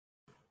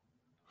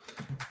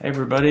Hey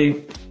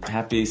everybody,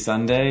 happy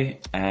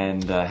Sunday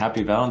and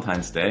happy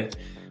Valentine's Day.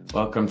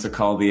 Welcome to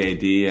Call the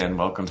AD and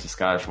welcome to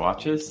Scottish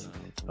Watches.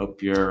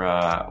 Hope you're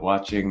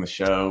watching the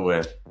show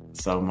with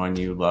someone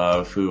you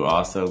love who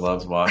also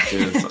loves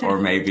watches or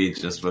maybe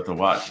just with a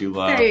watch you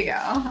love. There you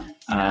go.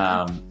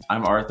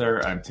 I'm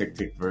Arthur, I'm Tick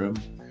Tick Vroom.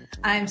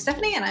 I'm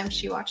Stephanie and I'm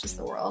She Watches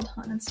the World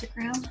on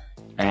Instagram.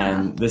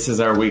 And this is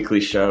our weekly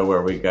show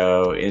where we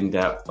go in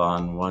depth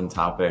on one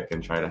topic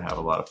and try to have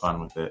a lot of fun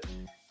with it.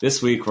 This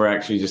week, we're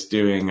actually just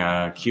doing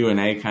a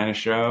Q&A kind of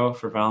show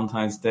for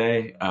Valentine's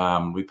Day.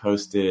 We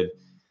posted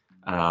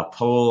a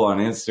poll on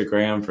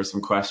Instagram for some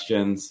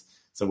questions.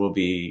 So we'll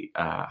be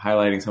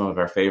highlighting some of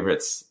our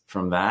favorites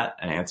from that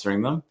and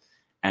answering them.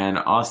 And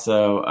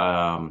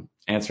also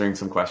answering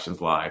some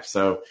questions live.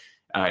 So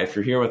if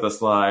you're here with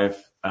us live,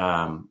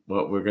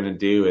 what we're going to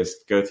do is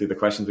go through the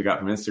questions we got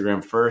from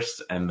Instagram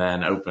first and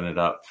then open it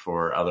up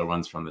for other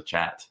ones from the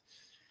chat.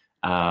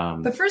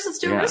 But first, let's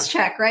do a wrist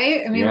check,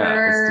 right? I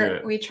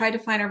mean, we tried to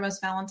find our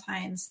most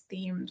Valentine's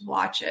themed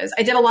watches.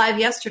 I did a live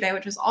yesterday,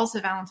 which was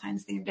also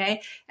Valentine's themed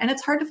day, and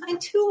it's hard to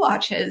find two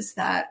watches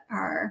that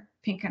are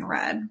pink and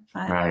red.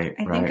 But I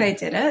think I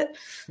did it.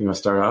 You want to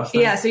start off?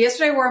 Yeah. So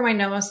yesterday I wore my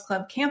Nomos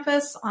Club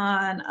Campus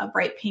on a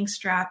bright pink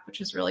strap, which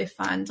was really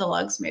fun.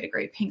 Deluxe made a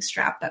great pink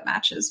strap that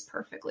matches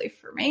perfectly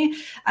for me.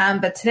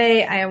 But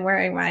today I am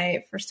wearing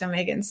my First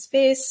Omegan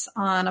Space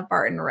on a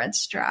Barton red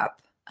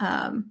strap.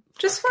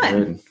 Just fun.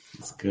 Good.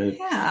 It's good.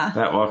 Yeah.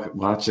 That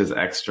watch is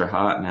extra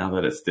hot now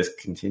that it's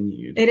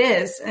discontinued. It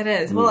is.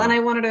 Well, and I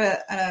wanted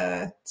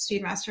a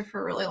Speedmaster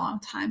for a really long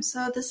time.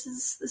 So this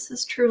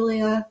is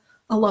truly a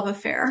love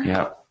affair.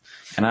 Yeah.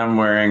 And I'm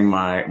wearing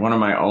one of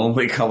my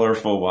only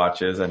colorful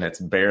watches, and it's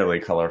barely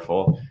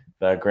colorful,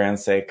 the Grand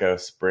Seiko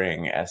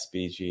Spring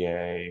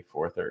SBGA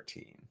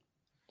 413.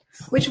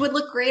 Which would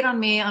look great on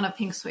me on a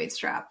pink suede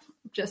strap.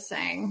 Just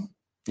saying.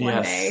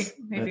 One day,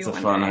 maybe that's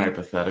a fun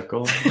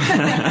hypothetical.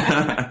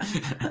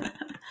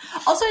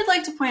 Also, I'd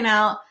like to point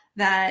out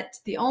that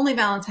the only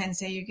Valentine's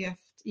Day gift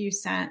you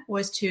sent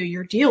was to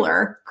your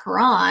dealer,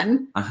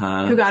 Karan,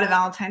 who got a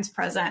Valentine's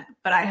present,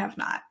 but I have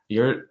not.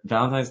 Your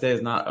Valentine's Day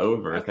is not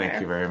over. Okay.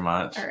 Thank you very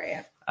much. All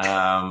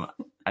right.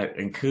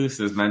 And Koos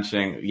is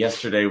mentioning,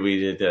 yesterday we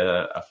did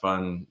a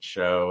fun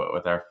show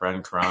with our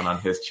friend Karan on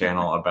his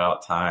channel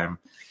about time,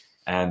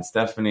 and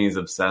Stephanie's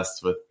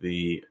obsessed with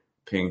the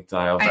pink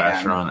dial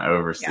Vacheron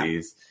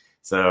Overseas. Yep.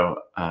 So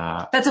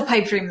that's a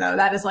pipe dream, though.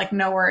 That is like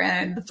nowhere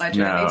in the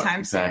budget anytime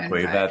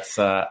exactly. soon. That's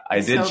I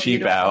did so cheap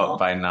beautiful. Out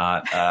by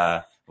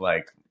not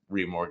like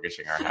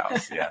remortgaging our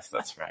house. Yes,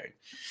 that's right.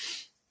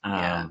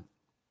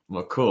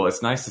 Well, cool.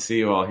 It's nice to see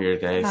you all here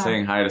today.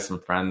 Saying hi to some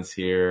friends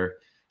here.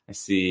 I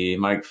see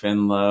Mike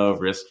Finlow,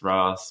 Wrist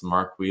Ross,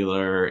 Mark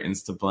Wheeler,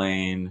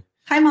 Instablaine.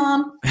 Hi,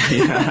 Mom.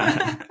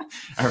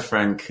 Our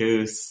friend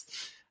Koos.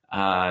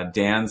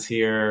 Dan's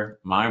here.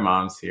 My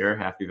mom's here.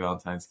 Happy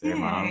Valentine's Day,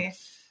 Mom.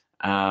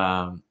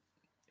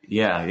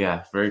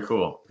 Yeah, very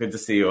cool. Good to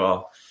see you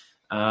all.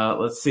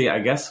 Let's see. I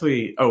guess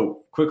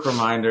quick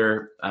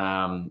reminder,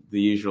 the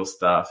usual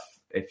stuff.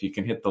 If you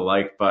can hit the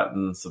like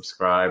button,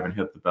 subscribe, and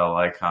hit the bell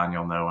icon,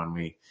 you'll know when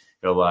we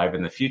go live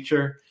in the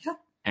future. Yep.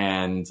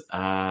 And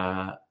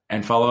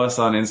follow us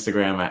on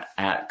Instagram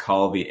at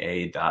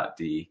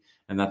callthea.d.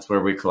 And that's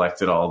where we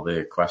collected all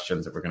the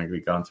questions that we're going to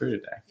be going through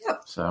today.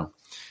 Yep. So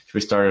should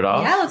we start it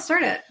off? Yeah, let's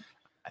start it.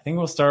 I think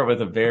we'll start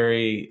with a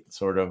very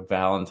sort of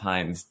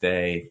Valentine's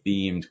Day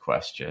themed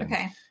question.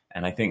 Okay.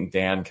 And I think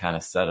Dan kind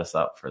of set us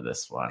up for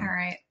this one. All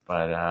right.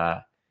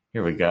 But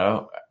here we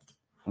go.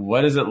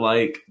 What is it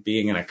like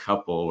being in a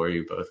couple where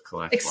you both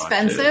collect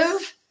expensive?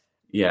 Watches?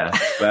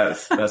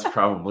 Yes, that's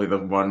probably the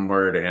one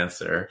word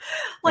answer.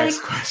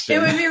 Next question. It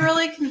would be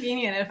really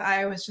convenient if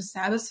I was just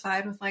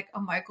satisfied with like a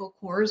Michael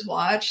Kors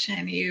watch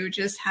and you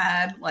just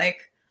had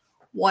like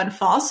one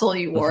Fossil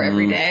you wore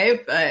every day,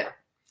 but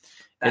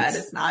that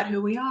is not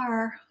who we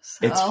are.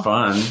 So. It's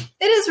fun.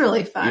 It is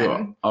really fun.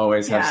 You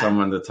always have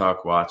someone to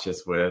talk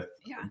watches with,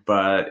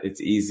 but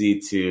it's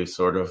easy to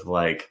sort of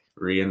like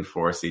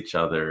reinforce each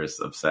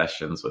other's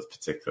obsessions with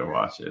particular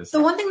watches.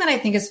 The one thing that I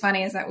think is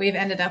funny is that we've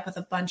ended up with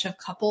a bunch of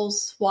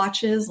couples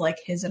watches, like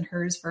his and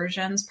hers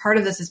versions. Part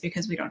of this is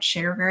because we don't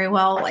share very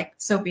well. Like,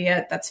 so be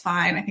it. That's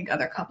fine. I think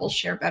other couples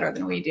share better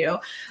than we do.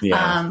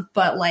 Yeah.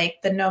 But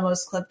like the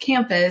Nomos Club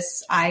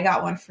Campus, I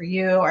got one for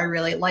you. I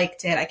really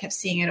liked it. I kept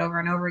seeing it over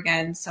and over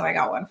again. So I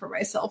got one for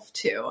myself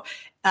too,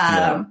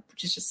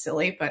 which is just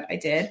silly, but I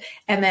did.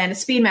 And then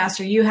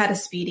Speedmaster, you had a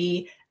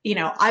Speedy. You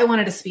know, I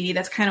wanted a Speedy.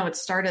 That's kind of what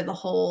started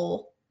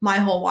my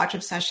whole watch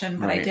obsession,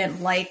 but I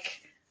didn't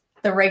like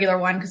the regular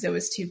one because it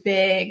was too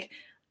big.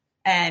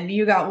 And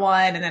you got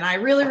one, and then I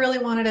really, really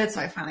wanted it.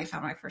 So I finally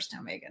found my First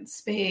Omegan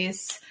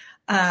Space.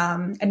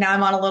 And now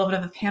I'm on a little bit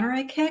of a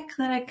Panerai kick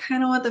that I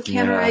kind of want the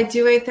Panerai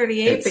Duo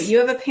 38, but you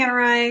have a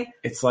Panerai.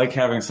 It's like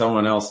having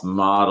someone else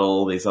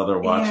model these other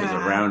watches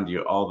around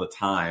you all the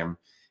time.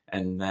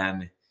 And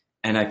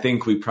I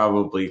think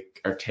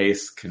our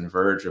tastes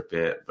converge a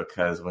bit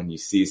because when you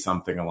see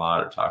something a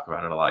lot or talk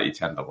about it a lot, you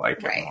tend to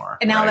like it more.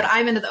 And now that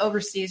I'm into the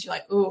Overseas, you're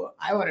like, ooh,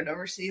 I want an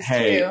Overseas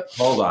too.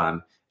 Hold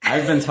on.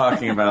 I've been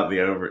talking about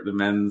the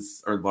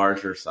men's or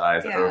larger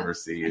size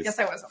overseas. I guess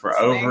I wasn't for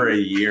listening. over a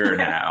year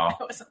now.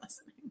 I wasn't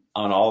listening.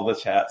 On all the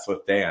chats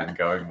with Dan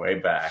going way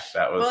back.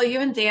 That was well, you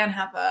and Dan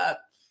have a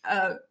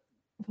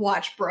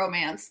watch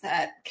bromance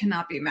that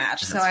cannot be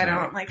matched. So I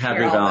don't Happy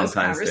hear all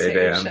Valentine's those Day,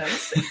 Dan.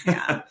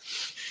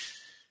 conversations.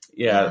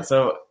 Yeah.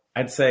 So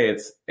I'd say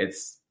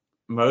it's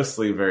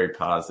mostly very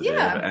positive,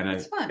 and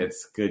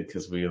it's good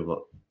because we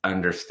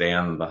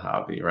understand the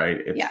hobby, right?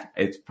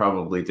 It's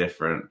probably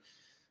different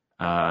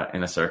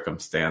in a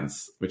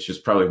circumstance, which is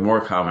probably more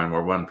common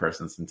where one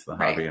person's into the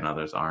hobby and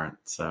others aren't.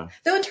 So,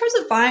 though in terms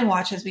of buying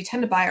watches, we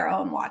tend to buy our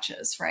own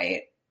watches,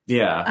 right?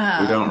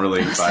 Yeah, we don't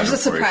really buy there's them a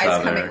surprise for each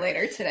other. coming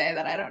later today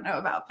that I don't know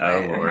about, but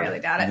I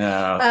highly doubt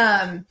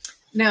it.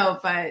 No,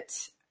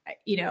 but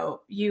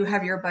you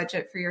have your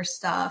budget for your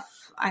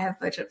stuff. I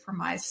have budget for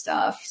my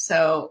stuff.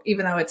 So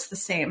even though it's the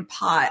same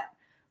pot,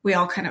 we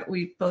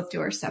both do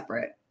our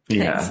separate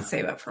things to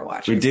save up for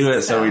watches. We do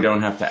it so we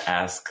don't have to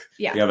ask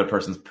the other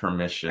person's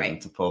permission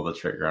to pull the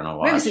trigger on a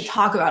watch. We obviously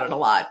talk about it a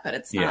lot, but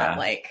it's not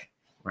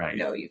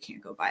no, you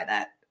can't go buy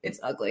that. It's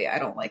ugly. I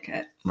don't like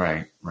it.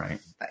 Right.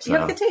 But you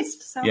have good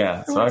taste. So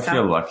so I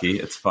feel lucky.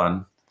 It's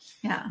fun.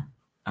 Yeah.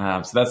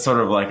 So that's sort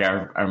of like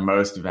our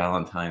most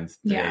Valentine's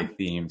Day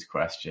themed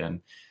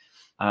question.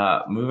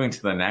 Moving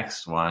to the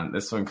next one.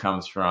 This one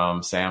comes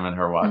from Sam and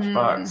her watch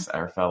box,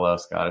 our fellow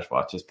Scottish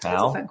Watches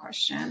pal. That's a fun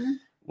question.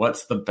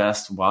 What's the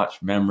best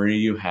watch memory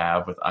you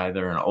have with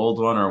either an old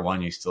one or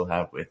one you still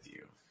have with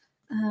you?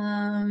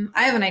 I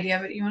have an idea,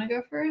 but you want to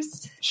go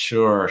first?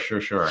 Sure.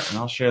 And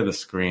I'll share the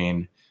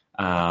screen.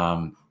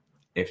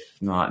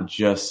 If not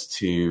just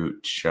to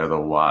show the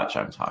watch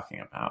I'm talking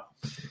about.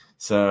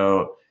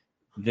 So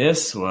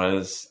this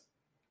was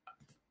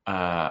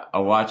a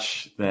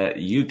watch that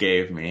you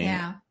gave me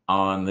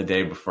on the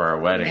day before our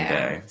wedding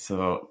day.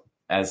 So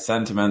as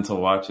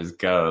sentimental watches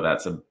go,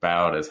 that's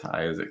about as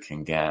high as it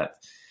can get.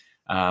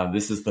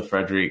 This is the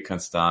Frederique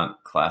Constant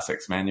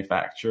Classics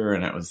manufacturer,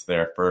 and it was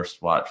their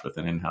first watch with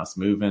an in-house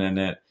movement in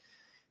it.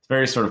 It's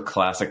very sort of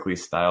classically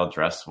styled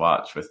dress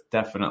watch with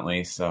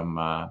definitely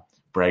some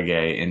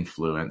Breguet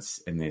influence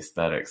in the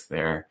aesthetics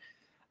there.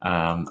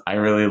 I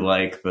really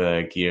like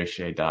the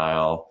guilloche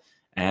dial,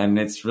 and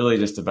it's really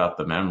just about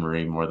the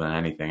memory more than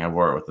anything. I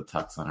wore it with the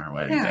tux on our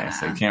wedding day,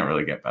 so you can't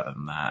really get better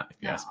than that, if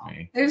you ask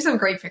me. There's some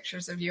great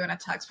pictures of you in a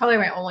tux. Probably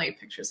my only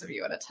pictures of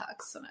you in a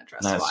tux and a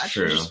dress watch,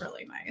 which is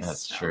really nice.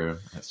 That's true.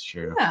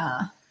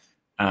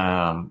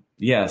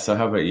 Yeah. So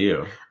how about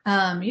you?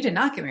 You did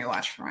not give me a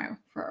watch for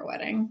our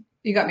wedding.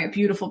 You got me a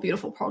beautiful,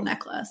 beautiful pearl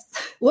necklace.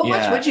 What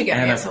watch would you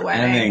get me as a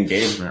wedding? And an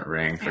engagement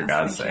ring, for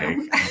God's sake.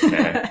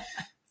 Okay.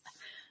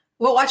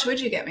 What watch would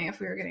you get me if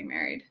we were getting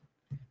married?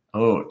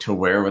 Oh, to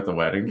wear with a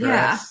wedding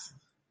dress?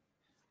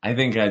 Yeah. I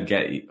think I'd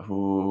get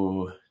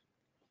you.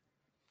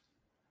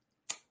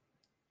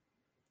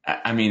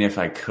 I mean, if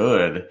I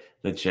could,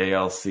 the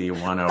JLC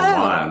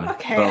 101,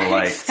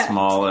 the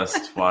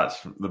smallest watch,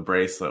 the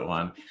bracelet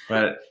one.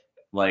 But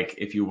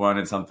if you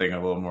wanted something a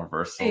little more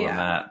versatile than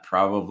that,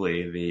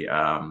 probably the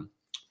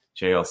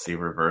JLC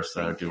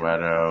Reverso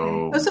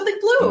Duetto. Oh, something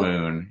blue.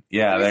 Moon.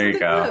 Yeah, there you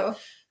go. Blue.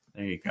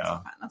 There you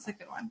go. That's a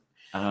good one.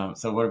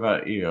 So what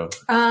about you?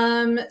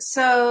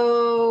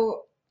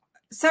 So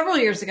several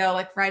years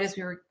ago, right as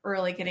we were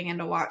really getting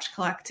into watch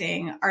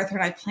collecting, Arthur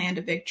and I planned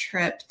a big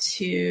trip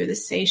to the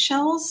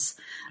Seychelles.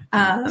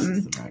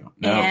 Wrong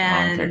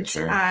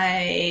picture.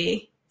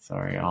 I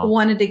Sorry,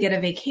 wanted to get a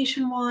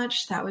vacation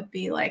watch that would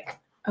be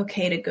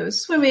okay to go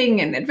swimming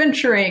and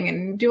adventuring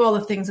and do all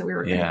the things that we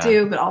were going to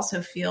do, but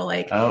also feel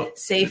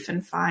safe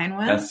and fine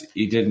with.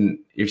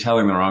 You're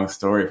telling the wrong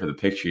story for the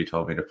picture you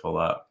told me to pull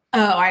up. Oh,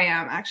 I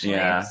am actually.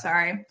 Yeah,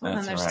 sorry. Well,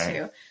 then there's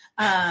two.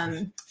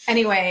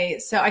 Anyway,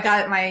 so I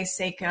got my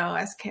Seiko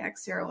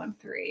SKX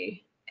 013,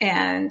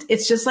 and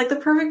it's just the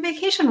perfect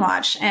vacation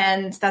watch.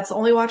 And that's the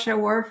only watch I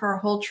wore for our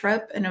whole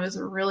trip. And it was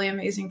a really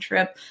amazing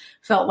trip.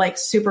 Felt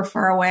super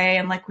far away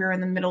and we were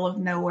in the middle of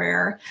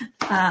nowhere.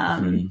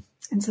 And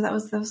so that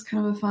was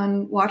kind of a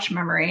fun watch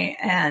memory.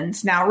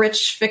 And now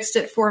Rich fixed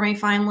it for me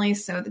finally.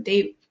 So the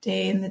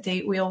day and the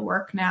date wheel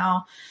work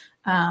now.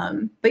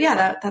 But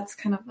yeah, that's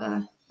kind of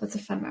that's a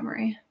fun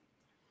memory.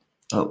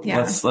 Oh,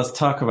 yeah. Let's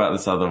talk about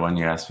this other one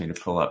you asked me to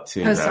pull up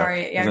too. Oh,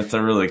 sorry. Yeah, that's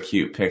a really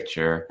cute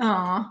picture.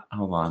 Aw.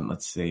 Hold on.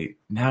 Let's see.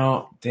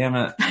 No, damn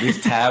it.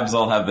 These tabs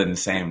all have the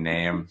same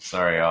name.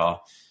 Sorry,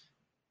 y'all.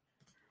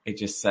 It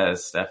just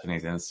says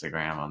Stephanie's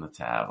Instagram on the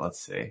tab.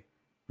 Let's see.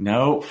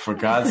 No, for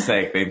God's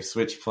sake, they've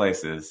switched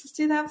places. Just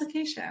do the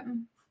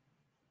application.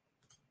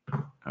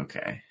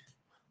 Okay.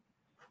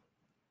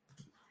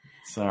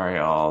 Sorry,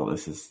 all.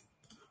 This is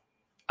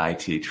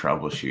IT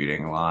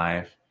troubleshooting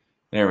live.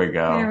 There we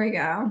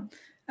go.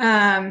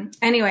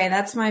 Anyway,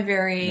 that's my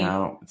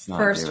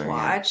first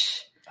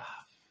watch.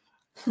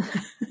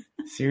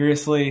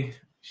 Seriously?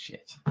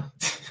 Shit.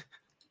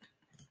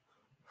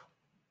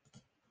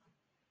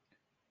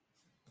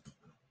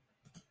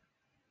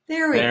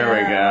 There we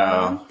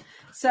go.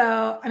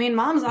 So, I mean,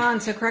 Mom's on,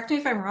 so correct me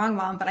if I'm wrong,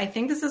 Mom, but I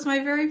think this is my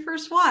very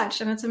first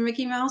watch, and it's a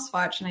Mickey Mouse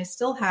watch, and I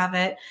still have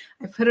it.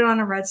 I put it on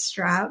a red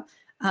strap.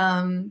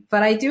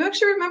 But I do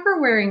actually remember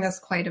wearing this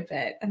quite a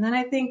bit. And then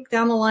I think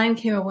down the line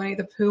came a Winnie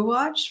the Pooh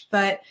watch.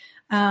 But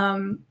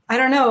I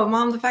don't know,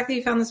 Mom, the fact that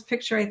you found this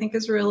picture, I think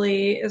is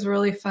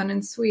really fun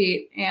and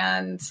sweet.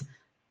 And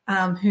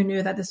who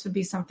knew that this would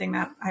be something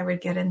that I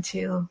would get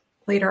into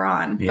later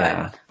on.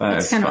 Yeah, but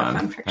it's kind fun. of a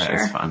fun picture. That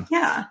is fun.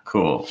 Yeah.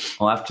 Cool.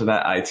 Well, after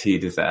that IT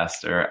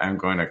disaster, I'm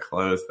going to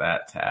close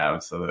that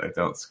tab so that I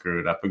don't screw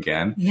it up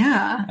again.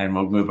 Yeah. And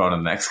we'll move on to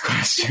the next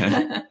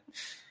question.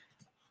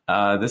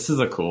 This is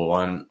a cool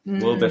one. A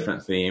little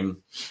different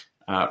theme.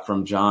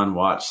 From John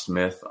Watch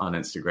Smith on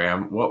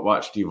Instagram. What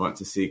watch do you want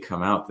to see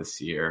come out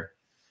this year?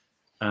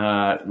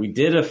 We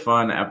did a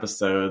fun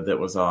episode that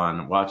was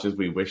on watches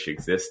we wish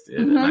existed.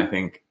 And I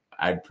think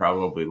I'd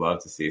probably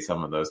love to see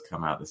some of those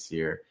come out this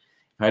year.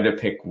 If I had to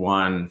pick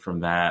one from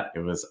that, it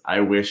was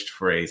I wished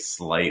for a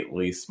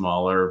slightly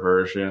smaller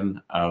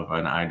version of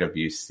an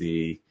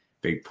IWC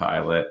Big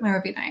Pilot. That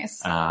would be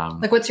nice.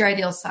 Like, what's your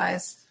ideal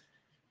size?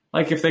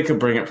 Like, if they could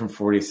bring it from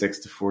 46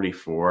 to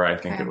 44, I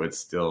think it would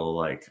still,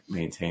 like,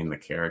 maintain the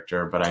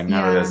character. But I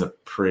know there's a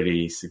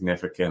pretty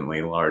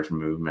significantly large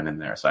movement in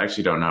there. So I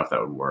actually don't know if that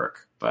would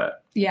work.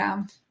 But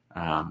yeah,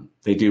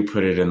 they do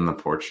put it in the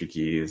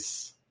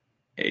Portuguese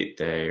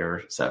 8-day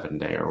or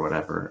 7-day or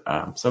whatever.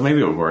 So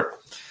maybe it would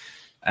work.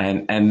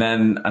 And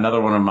then another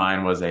one of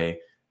mine was a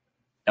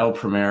El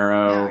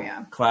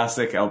Primero,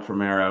 classic El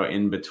Primero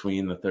in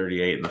between the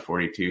 38 and the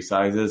 42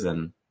 sizes.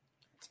 And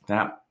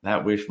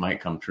that wish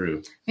might come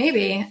true.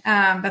 Maybe.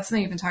 That's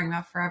something you've been talking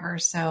about forever.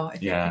 So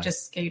if you could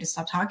just get you to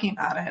stop talking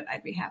about it,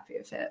 I'd be happy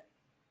if it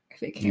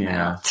came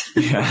out.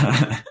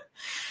 Yeah.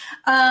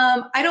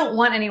 I don't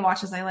want any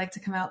watches I like to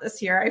come out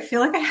this year. I feel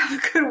like I have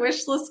a good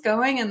wish list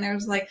going, and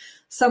there's like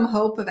some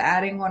hope of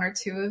adding one or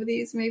two of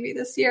these maybe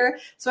this year.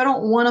 So I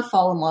don't want to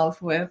fall in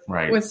love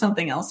with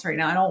something else right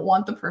now. I don't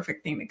want the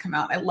perfect thing to come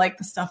out. I like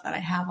the stuff that I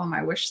have on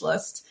my wish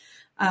list.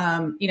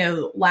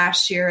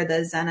 Last year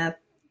the Zenith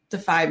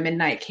Defy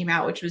Midnight came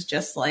out, which was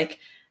just like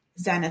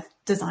Zenith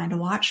designed a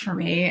watch for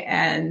me,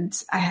 and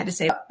I had to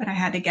say, but I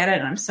had to get it,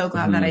 and I'm so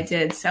glad that I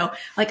did. So,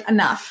 like,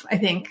 enough. I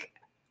think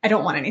I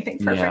don't want anything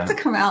perfect to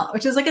come out,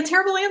 which is like a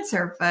terrible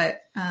answer,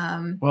 but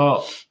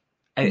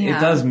it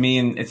does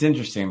mean it's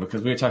interesting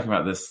because we were talking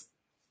about this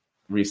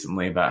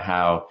recently about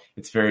how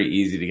it's very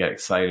easy to get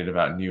excited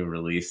about new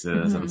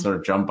releases and sort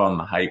of jump on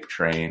the hype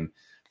train.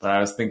 But I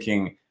was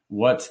thinking,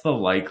 what's the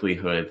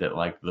likelihood that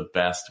like the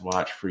best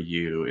watch for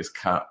you is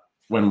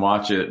when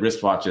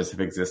wristwatches have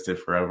existed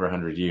for over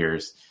 100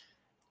 years,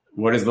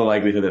 what is the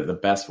likelihood that the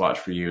best watch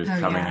for you is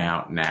coming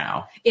out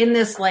now? In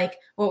this, like,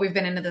 what we've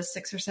been into this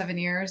 6 or 7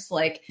 years,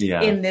 like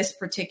in this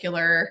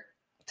particular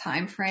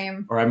time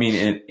frame? Or I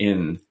mean,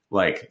 in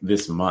like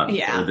this month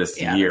or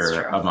this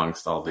year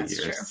amongst all the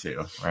years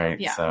too, right?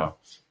 Yeah. So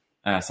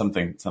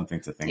something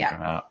to think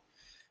about.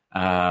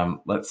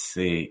 Let's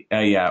see.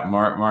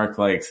 Mark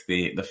likes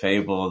the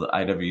fabled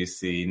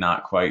IWC,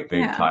 not quite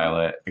Big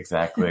Pilot.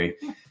 Exactly.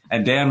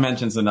 And Dan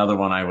mentions another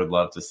one I would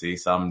love to see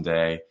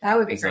someday. That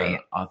would be great. An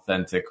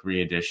authentic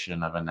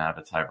re-edition of a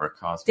Navitimer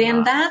Cosmonaut.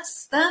 Dan,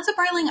 that's a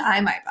Breitling I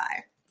might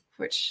buy,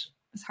 which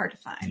is hard to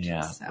find.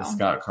 Yeah, so. The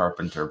Scott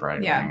Carpenter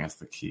Breitling is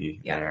the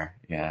key there.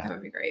 Yeah, that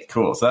would be great.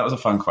 Cool. So that was a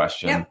fun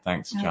question. Yep.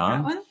 Thanks,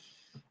 John. Like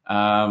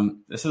that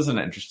one. This is an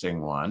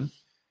interesting one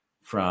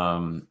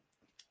from...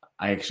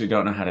 I actually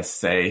don't know how to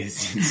say his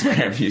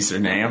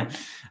Instagram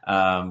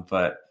username,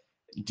 but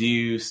do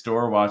you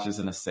store watches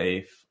in a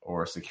safe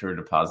or secure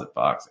deposit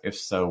box? If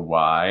so,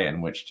 why,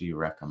 and which do you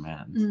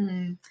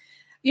recommend?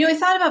 We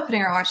thought about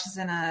putting our watches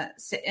in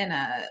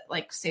a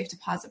like safe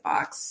deposit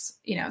box,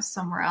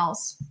 somewhere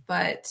else,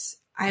 but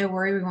I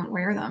worry we won't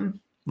wear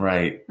them.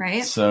 Right.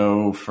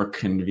 So for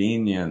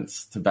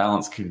convenience, to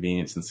balance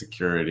convenience and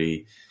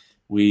security,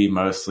 we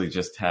mostly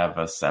just have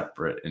a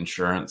separate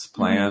insurance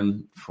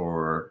plan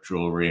for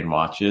jewelry and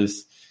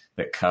watches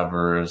that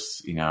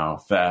covers,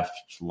 theft,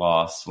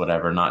 loss,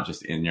 whatever, not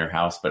just in your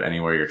house, but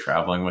anywhere you're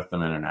traveling with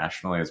them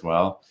internationally as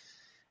well.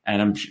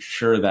 And I'm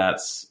sure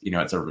that's,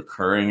 it's a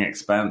recurring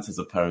expense as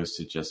opposed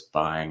to just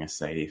buying a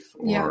safe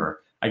or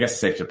I guess a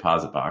safe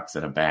deposit box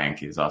at a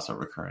bank is also a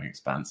recurring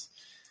expense.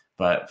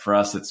 But for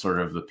us, it's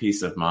sort of the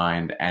peace of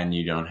mind and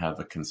you don't have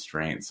the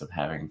constraints of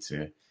having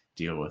to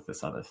deal with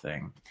this other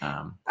thing.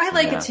 I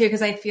like it too,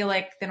 because I feel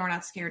like then we're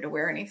not scared to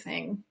wear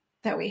anything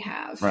that we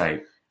have.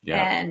 Right. Yeah.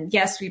 And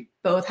yes, we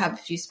both have a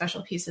few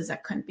special pieces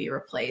that couldn't be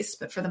replaced,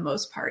 but for the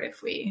most part,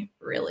 if we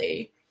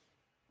really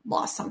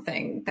lost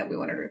something that we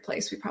wanted to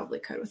replace, we probably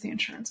could with the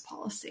insurance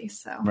policy.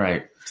 So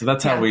right. So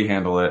that's how we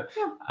handle it.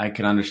 Yeah. I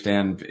can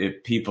understand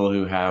if people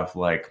who have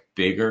like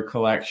bigger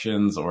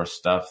collections or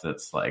stuff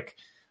that's like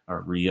a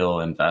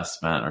real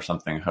investment or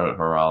something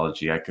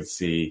horology, I could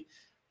see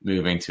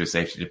moving to a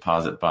safety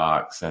deposit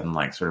box and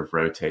like sort of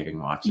rotating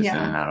watches in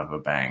and out of a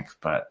bank.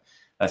 But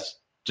that's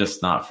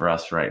just not for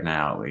us right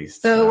now, at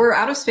least. So we're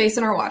out of space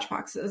in our watch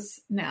boxes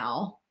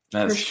now.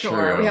 That's for sure.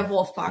 true. We have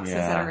wolf boxes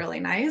that are really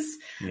nice.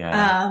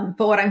 Yeah.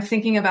 But what I'm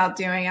thinking about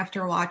doing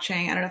after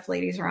watching, I don't know if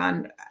ladies are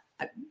on,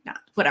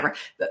 whatever,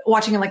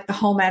 watching like the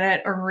Home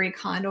Edit or Marie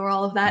Kondo or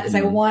all of that, is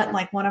I want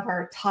like one of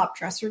our top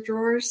dresser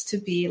drawers to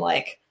be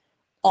like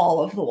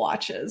all of the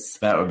watches.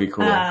 That would be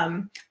cool.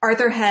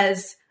 Arthur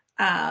has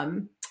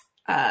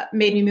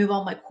made me move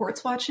all my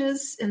quartz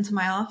watches into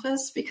my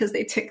office because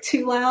they tick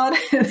too loud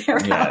and they're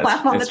not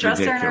allowed on the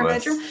dresser in our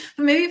bedroom.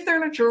 But maybe if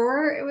they're in a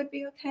drawer, it would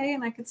be okay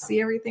and I could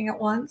see everything at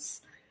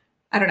once.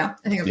 I don't know.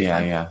 I think it'd be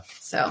fun. Yeah.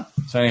 So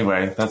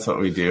anyway, that's what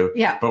we do.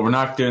 Yeah. But we're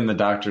not doing the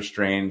Doctor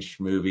Strange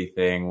movie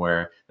thing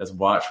where there's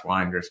watch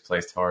winders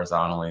placed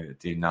horizontally that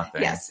do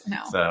nothing. Yes.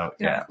 No. So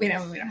we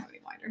don't have any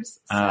winders.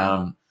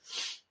 So.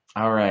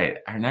 All right.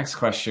 Our next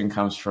question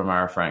comes from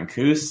our friend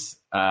Koos.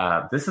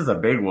 This is a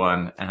big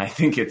one, and I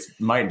think it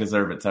might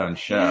deserve its own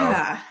show.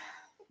 Yeah.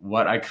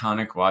 What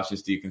iconic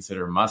watches do you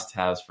consider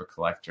must-haves for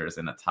collectors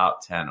in a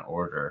top 10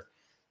 order?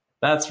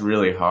 That's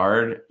really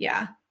hard.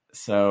 Yeah.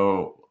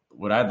 So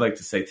what I'd like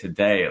to say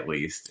today, at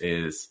least,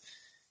 is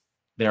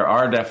there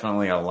are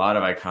definitely a lot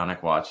of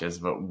iconic watches,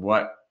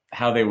 but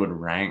how they would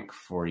rank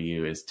for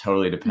you is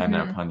totally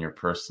dependent upon your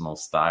personal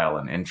style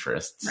and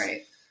interests.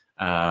 Right.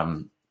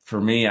 For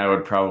me, I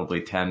would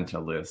probably tend to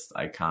list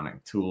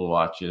iconic tool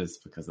watches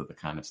because of the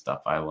kind of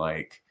stuff I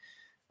like.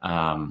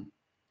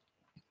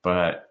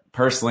 But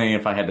personally,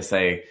 if I had to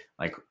say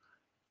like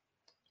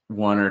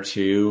one or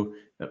two,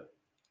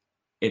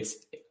 it's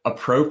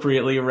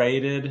appropriately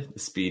rated, the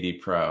Speedy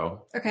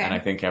Pro. Okay. And I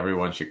think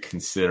everyone should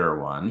consider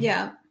one.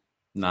 Yeah.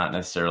 Not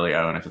necessarily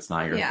own if it's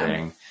not your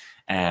thing.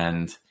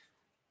 And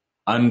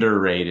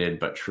underrated,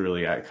 but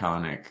truly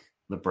iconic,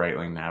 the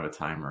Breitling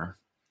Navitimer.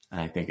 And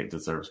I think it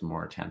deserves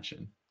more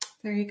attention.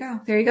 There you go,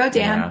 Dan.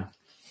 Yeah.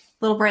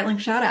 Little Breitling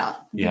shout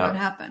out. Yeah. What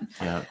happened?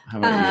 Yeah. How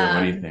about you?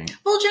 What do you think?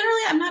 Well,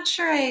 generally, I'm not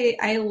sure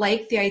I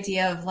like the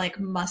idea of like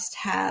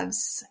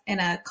must-haves in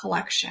a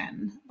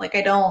collection. Like,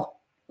 I don't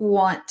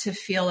want to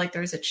feel like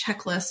there's a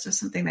checklist of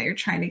something that you're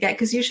trying to get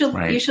because you should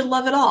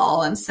love it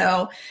all. And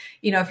so,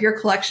 if your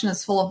collection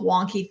is full of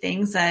wonky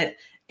things that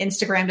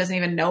Instagram doesn't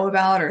even know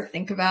about or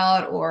think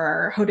about,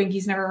 or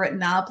Hodinkee never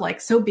written up, like,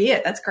 so be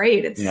it. That's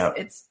great.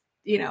 It's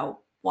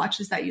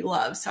watches that you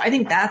love. So I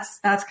think that's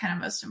kind of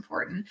most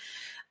important.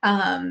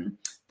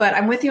 But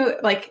I'm with you.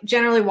 Like,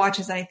 generally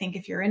watches that I think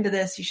if you're into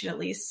this, you should at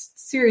least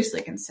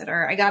seriously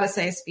consider. I gotta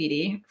say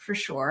Speedy for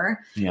sure.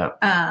 Yeah.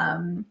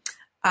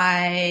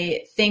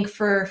 I think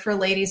for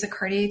ladies, a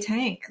Cartier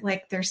tank,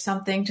 like there's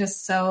something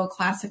just so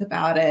classic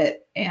about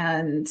it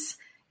and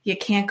you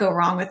can't go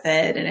wrong with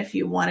it. And if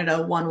you wanted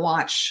a one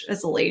watch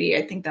as a lady,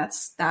 I think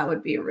that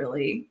would be a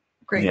really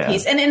great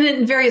piece. And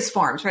in various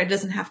forms, right? It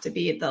doesn't have to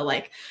be the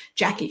like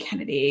Jackie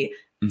Kennedy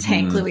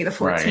tank Louis the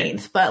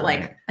 14th, but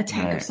like a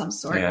tank of some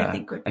sort, I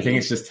think would be. I think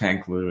it's just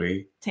Tank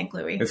Louis. Tank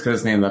Louis. It's because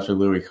it's named after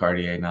Louis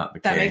Cartier, not the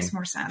king. That makes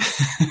more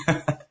sense.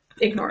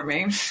 Ignore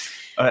me.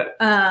 But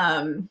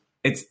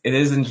it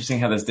is interesting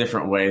how there's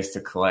different ways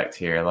to collect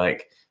here.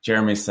 Like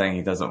Jeremy's saying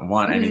he doesn't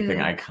want anything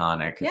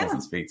iconic. It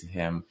doesn't speak to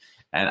him.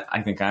 And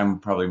I think I'm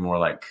probably more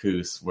like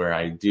Koos, where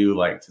I do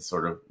like to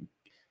sort of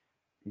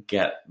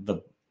get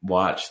the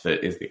watch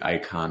that is the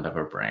icon of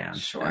a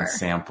brand and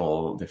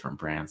sample different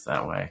brands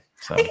that way.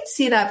 So I can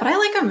see that, but I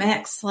like a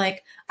mix.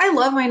 Like, I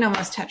love my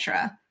Nomos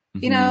Tetra.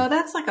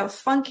 That's like a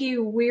funky,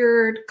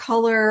 weird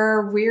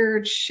color,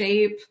 weird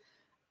shape.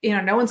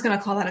 No one's going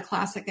to call that a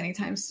classic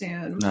anytime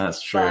soon.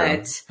 That's true.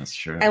 But that's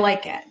true. I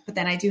like it. But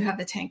then I do have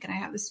the tank and I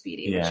have the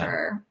Speedy, which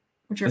are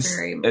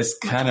very it's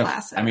kind of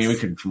classics. I mean, we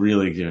could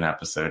really do an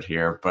episode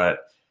here, but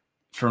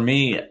for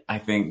me, I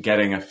think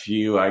getting a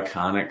few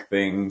iconic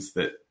things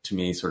that to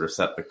me sort of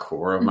set the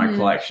core of my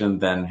collection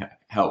then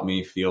help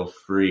me feel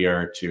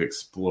freer to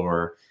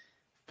explore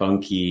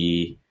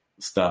funky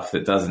stuff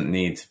that doesn't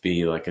need to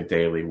be like a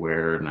daily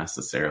wear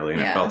necessarily.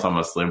 And it felt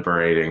almost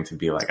liberating to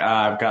be like,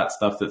 I've got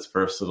stuff that's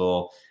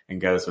versatile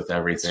and goes with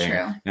everything.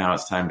 Now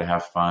it's time to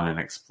have fun and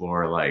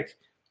explore like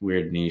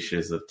weird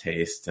niches of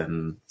taste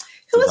and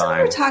who was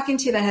we were talking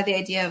to that had the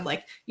idea of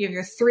like, you have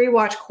your 3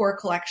 watch core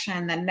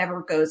collection that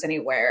never goes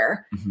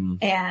anywhere.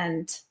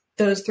 And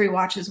those 3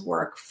 watches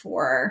work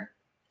for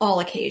all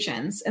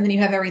occasions. And then you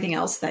have everything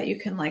else that you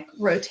can like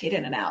rotate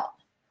in and out.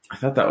 I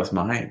thought that was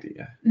my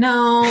idea.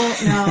 No.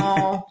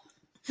 I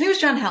think it was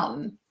John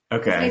Helton.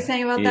 Okay. Was he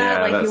saying about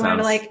that? Like, you wanted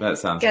to like get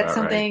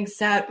something right.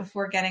 set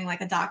before getting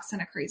like a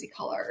dachshund a crazy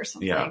color or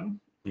something.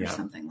 Or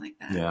something like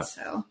that. Yeah.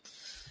 So,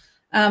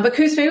 but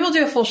Koos, maybe we'll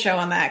do a full show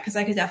on that because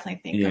I could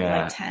definitely think of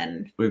like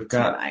 10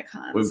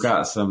 icons. We've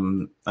got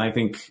some, I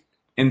think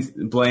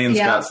Blaine's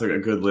got a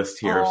good list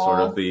here of sort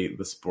of the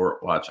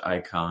sport watch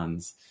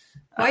icons.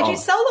 Why'd you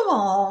sell them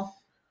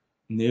all?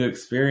 New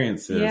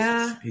experiences.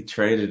 Yeah. He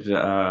traded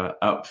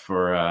up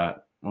for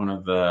one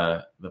of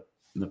the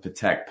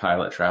Patek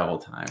Pilot Travel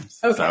Times.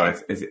 Okay.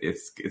 So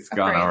it's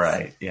gone all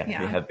right. Yeah, he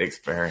had the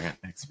experience.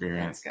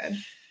 That's good.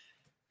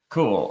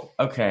 Cool.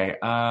 Okay.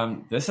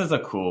 This is a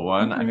cool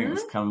one. I think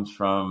this comes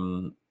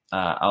from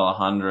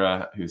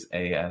Alejandra, who's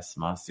AS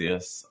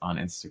Macias on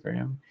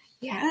Instagram.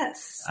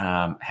 Yes.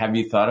 Have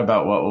you thought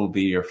about what will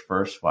be your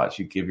first watch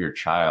you give your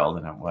child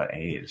and at what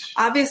age?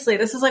 Obviously,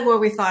 this is like what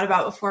we thought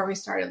about before we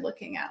started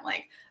looking at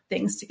like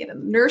things to get in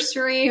the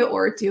nursery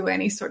or do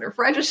any sort of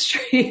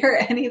registry or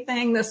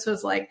anything. This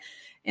was like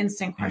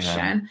instant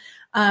question.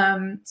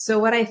 Yeah. So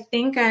what I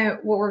think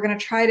what we're going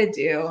to try to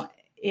do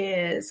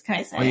is, can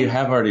I say? Well, you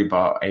have already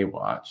bought a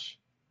watch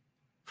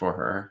for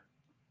her.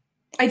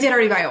 I did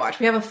already buy a watch.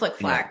 We have a Flick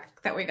Flack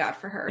that we got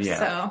for her. Yeah.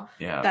 So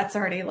that's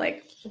already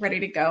like ready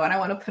to go. And I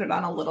want to put it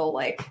on a little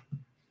like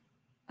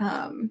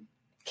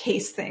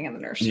case thing in the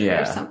nursery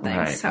or something.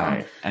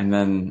 Right. And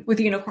then with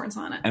unicorns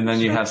on it. And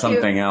then you have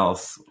something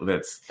else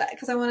that's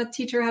because I want to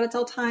teach her how to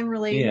tell time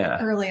really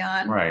early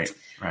on. Right.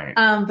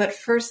 But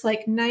first,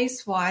 like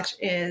nice watch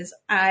is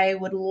I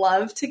would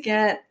love to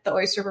get the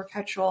Oyster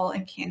Perpetual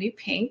in candy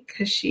pink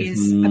because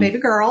she's a baby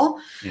girl.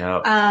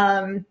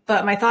 Yeah.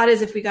 But my thought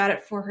is if we got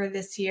it for her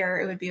this year,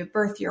 it would be a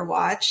birth year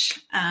watch.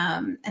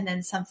 And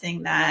then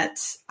something that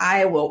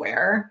I will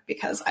wear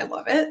because I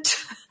love it.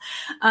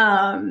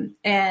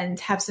 And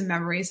have some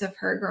memories of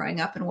her growing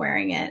up and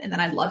wearing it. And then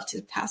I'd love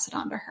to pass it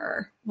on to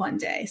her one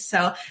day.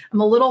 So I'm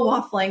a little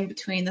waffling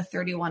between the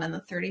 31 and the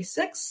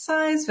 36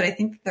 size, but I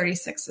think the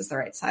 36 is the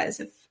right size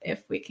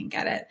if we can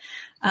get it.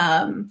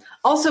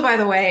 Also, by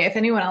the way, if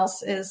anyone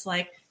else is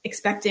like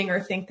expecting or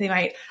think they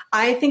might,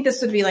 I think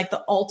this would be like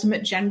the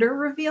ultimate gender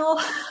reveal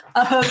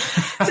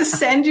of to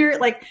send your,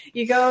 like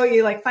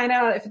you like find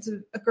out if it's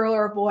a girl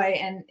or a boy,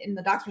 and in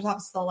the doctor's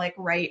office, they'll like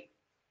write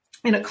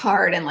in a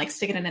card and like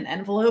stick it in an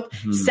envelope,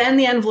 send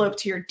the envelope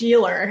to your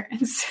dealer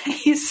and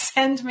say,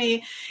 send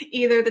me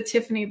either the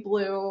Tiffany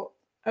blue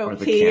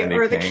OP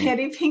or the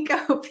candy pink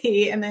OP,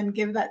 and then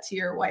give that to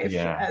your wife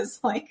as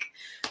like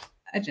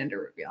a gender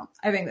reveal.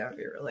 I think that would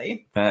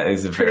be that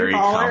is a very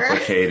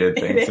complicated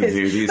thing to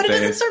do these days. But it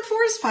doesn't start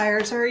forest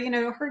fires or,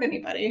 hurt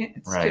anybody.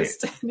 It's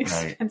just an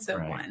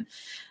expensive one.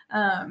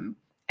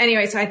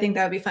 Anyway, so I think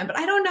that would be fun, but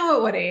I don't know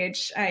at what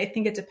age. I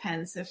think it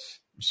depends if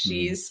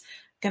she's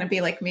going to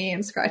be like me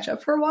and scratch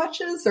up her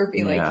watches or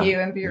be like you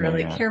and be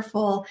really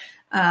careful.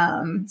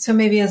 So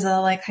maybe as a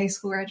like high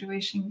school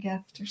graduation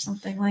gift or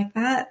something like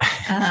that.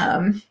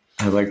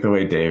 I like the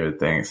way David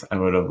thinks. I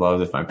would have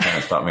loved if my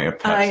parents bought me a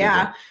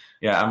Pepsi.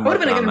 I'm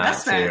working on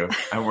that too.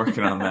 I'm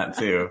working on that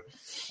too.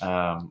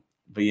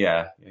 But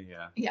yeah.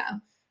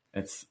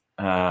 It's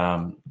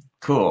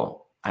cool.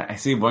 I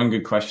see one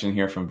good question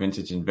here from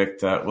Vintage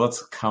Invicta.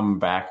 Let's come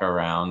back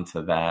around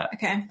to that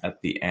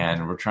at the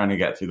end. We're trying to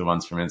get through the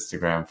ones from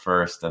Instagram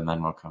first, and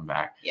then we'll come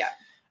back. Yeah.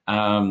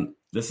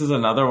 This is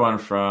another one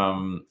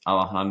from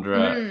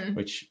Alejandra,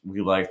 which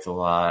we liked a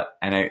lot.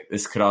 And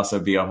this could also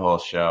be a whole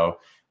show.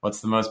 What's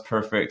the most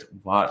perfect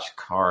watch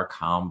car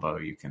combo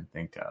you can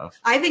think of?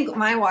 I think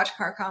my watch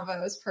car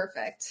combo is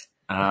perfect.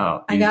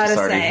 Oh, I gotta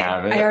say,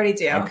 have it? I already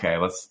do. Okay,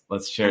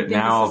 let's share it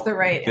now. This is the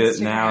right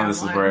now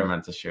this is where I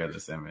meant to share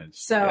this image.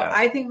 So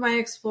I think my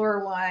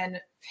Explorer one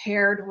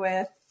paired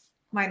with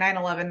my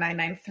 911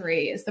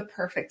 993 is the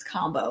perfect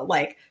combo.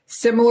 Like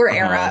similar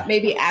era,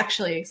 maybe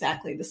actually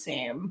exactly the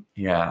same.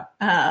 Yeah.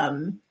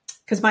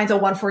 Because mine's a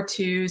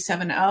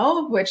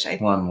 14270, which I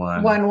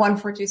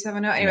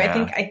 14270. Anyway,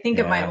 I think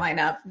it might line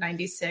up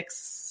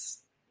 96.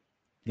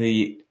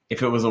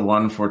 If it was a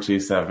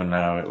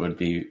 14270, it would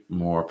be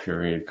more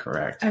period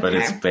correct, but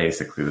it's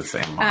basically the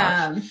same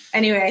watch.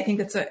 Anyway, I think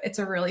it's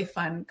a really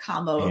fun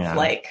combo of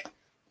like,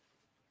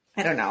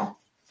 I don't know.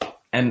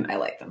 And I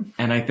like them.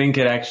 And I think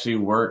it actually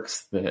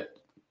works that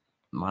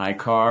my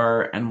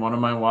car and one of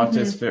my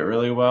watches fit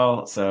really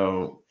well.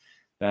 So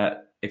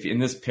that if in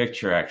this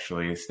picture,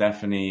 actually,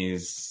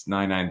 Stephanie's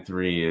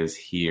 993 is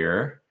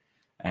here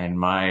and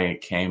my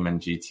Cayman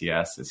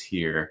GTS is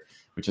here,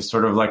 which is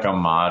sort of like a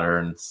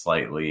modern,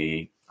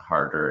 slightly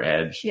harder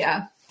edge,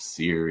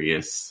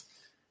 serious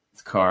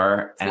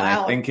car. It's and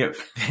loud. I think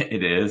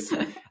it is.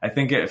 I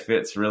think it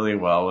fits really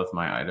well with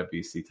my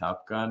IWC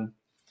Top Gun.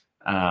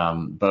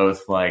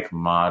 Both like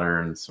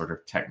modern sort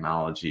of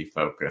technology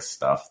focused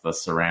stuff, the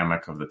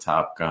ceramic of the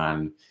Top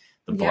Gun,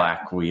 the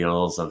black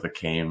wheels of the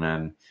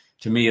Cayman.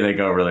 To me, they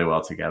go really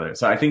well together.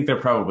 So I think there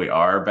probably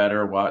are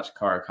better watch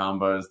car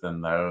combos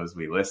than those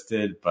we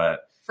listed,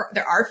 but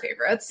there are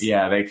favorites.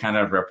 Yeah, they kind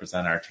of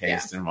represent our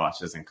taste in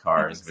watches and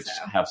cars, which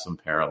have some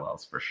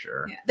parallels for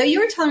sure. Yeah. Though you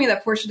were telling me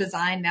that Porsche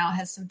Design now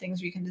has some things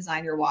where you can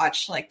design your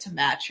watch like to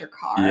match your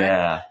car.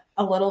 Yeah.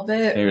 A little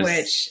bit,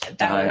 which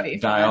that would be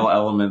fun. Dial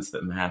elements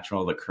that match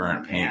all the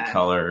current paint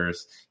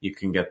colors. You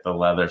can get the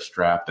leather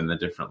strap in the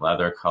different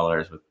leather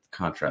colors with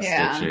contrast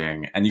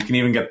stitching, and you can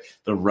even get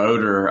the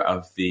rotor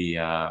of the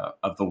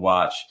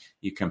watch.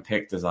 You can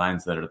pick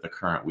designs that are the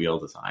current wheel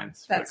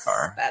designs for the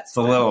car. It's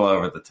a little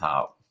over the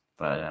top,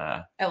 but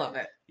I love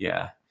it.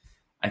 Yeah,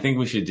 I think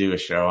we should do a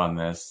show on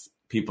this.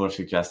 People are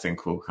suggesting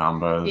cool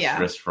combos. Yeah.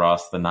 Wrist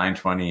Frost, the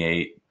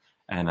 928.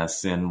 And a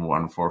Sin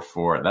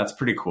 144. That's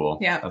pretty cool.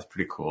 Yeah. That's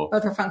pretty cool.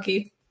 Both are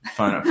funky.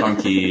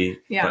 Funky,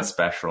 but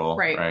special.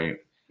 Right.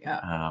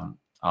 Yeah.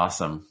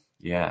 Awesome.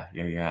 Yeah.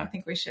 I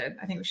think we should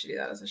do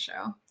that as a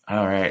show.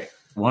 All right.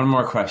 One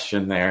more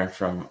question there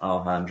from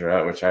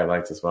Alejandra, which I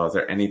liked as well. Is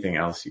there anything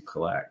else you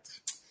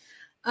collect?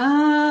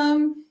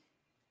 Not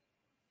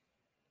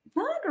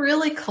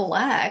really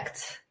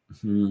collect.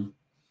 Mm-hmm.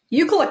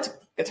 You collect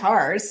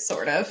guitars,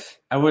 sort of.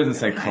 I wouldn't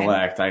say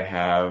collect. I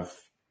have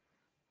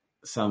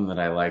some that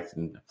I like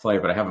to play,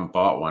 but I haven't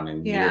bought one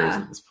in years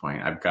at this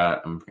point.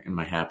 I'm in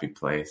my happy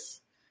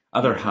place.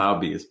 Other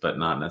hobbies, but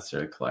not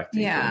necessarily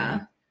collecting.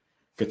 Yeah.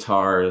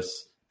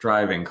 Guitars,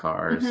 driving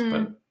cars,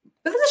 but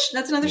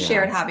that's another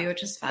shared hobby,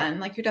 which is fun.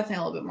 Like, you're definitely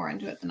a little bit more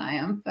into it than I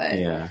am, but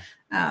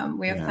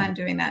we have fun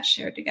doing that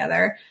shared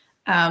together.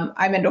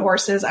 I'm into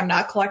horses. I'm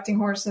not collecting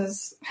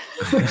horses,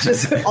 which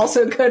is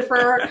also good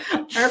for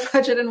our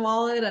budget and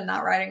wallet, and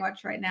not riding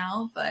much right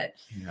now, but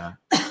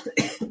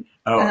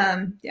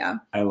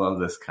I love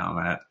this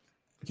comment.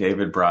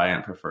 David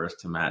Bryant prefers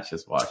to match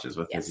his watches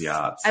with his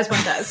yachts. As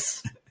one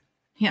does.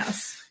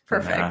 Yes.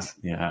 Perfect.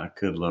 Yeah.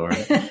 Good Lord.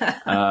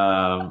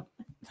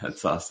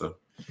 That's awesome.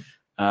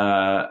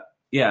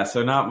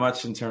 So not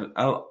much in terms.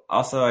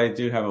 I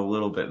do have a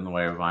little bit in the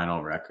way of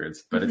vinyl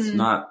records, but it's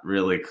not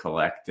really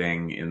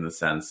collecting in the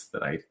sense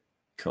that I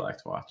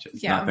collect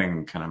watches. Yeah.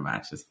 Nothing kind of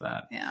matches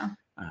that. Yeah.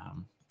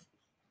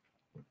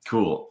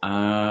 Cool.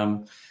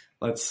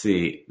 Let's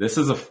see. This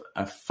is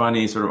a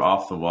funny sort of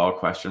off the wall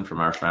question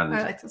from our friend,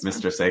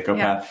 Mr. Seikopath.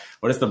 Yeah.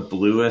 What is the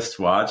bluest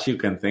watch you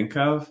can think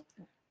of?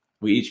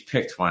 We each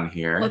picked one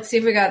here. Let's see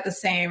if we got the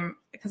same,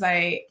 because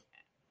I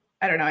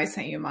don't know. I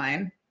sent you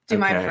mine. Do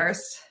mine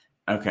first.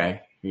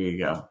 Okay, here you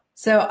go.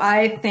 So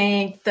I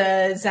think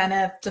the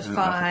Zenith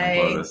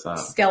Defy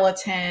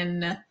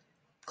skeleton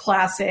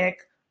classic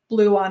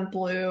blue on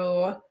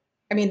blue.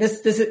 I mean, this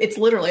it's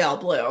literally all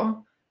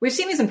blue. We've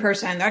seen these in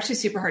person. They're actually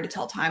super hard to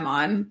tell time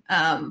on,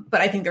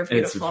 but I think they're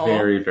beautiful. It's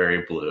very,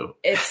 very blue.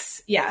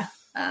 It's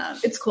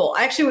cool.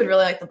 I actually would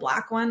really like the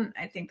black one.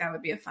 I think that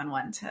would be a fun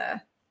one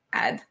to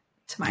add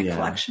to my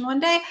collection one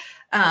day.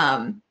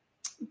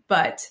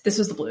 But this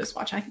was the bluest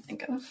watch I can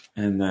think of.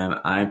 And then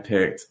I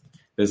picked,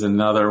 there's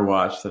another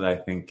watch that I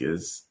think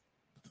it's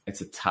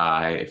a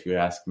tie, if you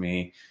ask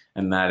me.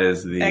 And that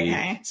is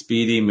the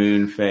Speedy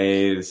Moon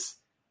Phase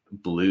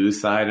blue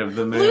side of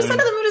the moon. Blue side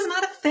of the moon is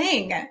not a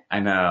thing. I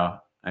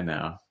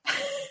know.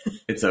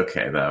 It's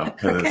okay, though,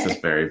 because it's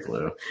just very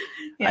blue.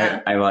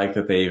 Yeah. I like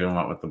that they even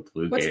went with the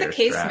blue What's gator the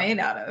case strap. Made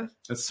out of?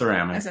 It's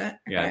ceramic. Is it? Okay.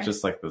 Yeah,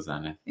 just like the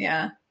Zenith.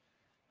 Yeah.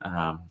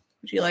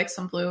 Would you like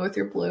some blue with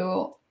your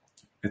blue?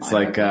 It's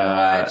like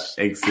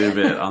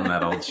exhibit on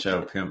that old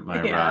show, Pimp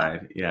My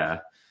Ride. Yeah,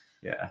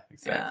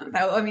 exactly.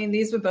 Yeah.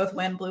 These would both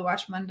win Blue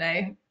Watch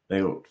Monday.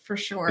 They for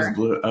sure.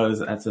 Blue. Oh,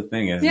 that's the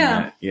thing, isn't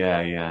it?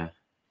 Yeah.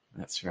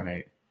 That's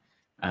right.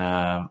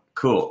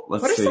 Cool.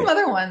 Let's see. What are some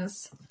other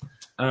ones?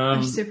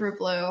 They're super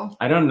blue.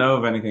 I don't know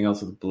of anything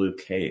else with a blue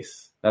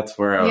case. That's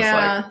where I was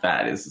like,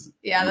 that is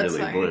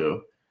really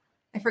blue.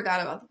 I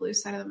forgot about the blue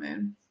side of the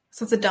moon.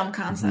 So it's a dumb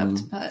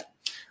concept, but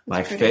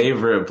my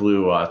favorite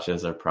blue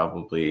watches are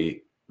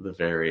probably the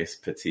various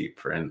Petite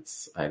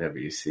Prince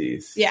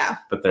IWCs. Yeah.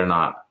 But they're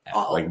not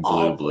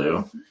all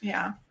blue.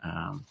 Yeah.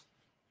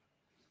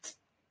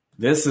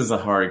 This is a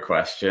hard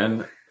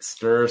question.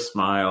 Stir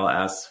Smile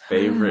asks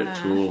favorite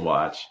tool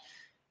watch.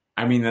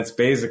 I mean, that's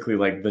basically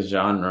like the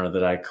genre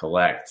that I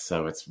collect,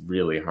 so it's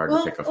really hard to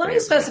pick a favorite. Let me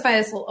specify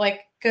this,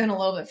 going a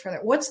little bit further.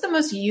 What's the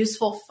most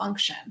useful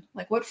function?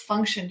 Like, what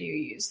function do you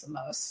use the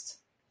most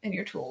in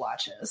your tool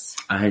watches?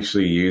 I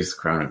actually use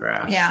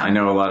chronographs. Yeah. I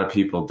know a lot of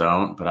people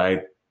don't, but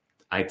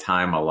I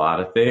time a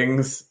lot of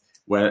things.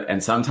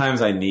 And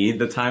sometimes I need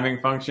the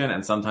timing function,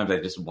 and sometimes I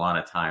just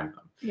want to time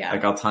them. Yeah.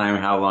 Like, I'll time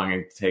how long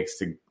it takes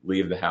to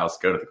leave the house,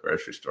 go to the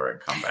grocery store, and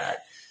come back.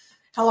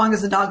 How long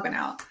has the dog been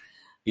out?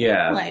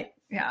 Yeah.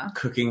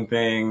 Cooking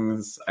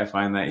things, I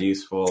find that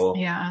useful.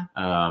 Yeah.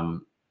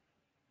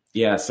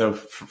 So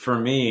for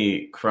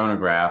me,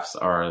 chronographs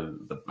are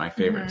my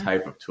favorite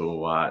type of tool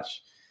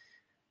watch.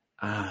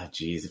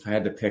 If I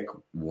had to pick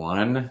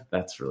one,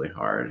 that's really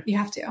hard. You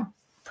have to.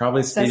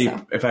 Probably Speedy.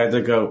 So. If I had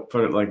to go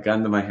put it like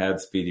gun to my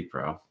head, Speedy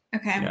Pro.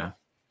 Okay. Yeah.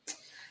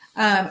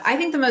 I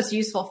think the most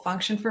useful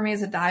function for me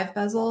is a dive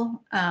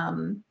bezel.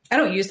 I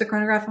don't use the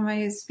chronograph on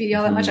my Speedy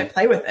all that much. I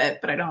play with it,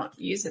 but I don't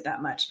use it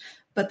that much.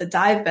 But the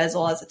dive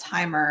bezel as a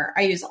timer,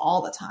 I use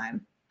all the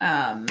time.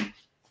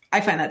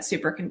 I find that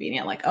super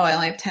convenient. Like, I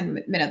only have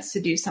 10 minutes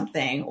to do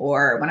something.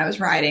 Or when I was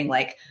riding,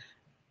 I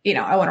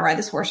want to ride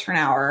this horse for an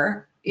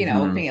hour,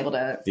 being able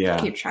to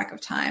keep track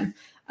of time.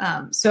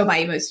 So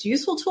my most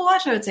useful tool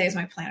watch, I would say, is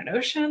my Planet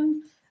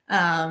Ocean.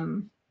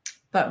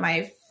 But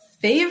my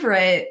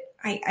favorite,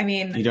 I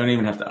mean... You don't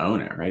even have to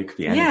own it, right? It could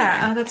be anything.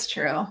 Yeah, that's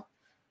true.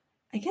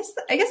 I guess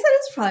that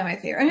is probably my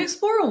favorite. I mean,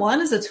 Explorer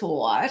 1 is a tool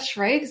watch,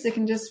 right? Because it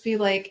can just be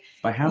like...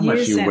 By how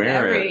much you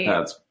wear it,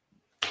 that's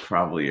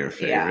probably your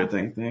favorite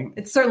thing.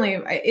 It's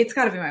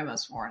got to be my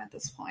most worn at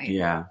this point.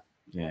 Yeah.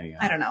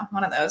 I don't know.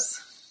 One of those.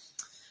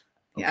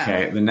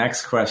 Okay, the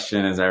next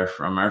question is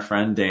from our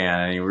friend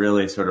Dan, and he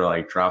really sort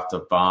of dropped a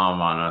bomb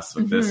on us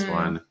with this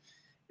one.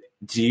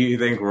 Do you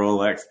think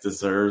Rolex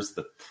deserves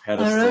the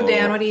pedestal? I don't know,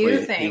 Dan. What do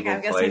you think?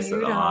 I'm guessing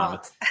you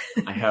don't.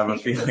 I have a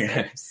feeling.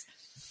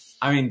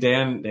 I mean,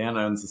 Dan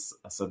owns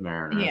a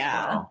Submariner as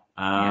well.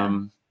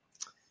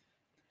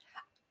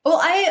 Well,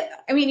 I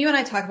mean, you and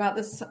I talk about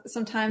this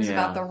sometimes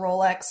about the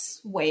Rolex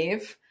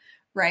wave,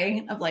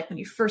 right? Of like when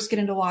you first get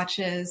into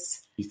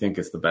watches, you think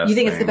it's the best.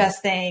 It's the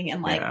best thing,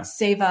 and like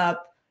save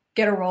up,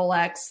 get a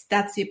Rolex.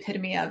 That's the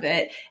epitome of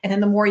it. And then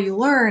the more you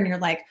learn, you're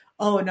like,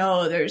 oh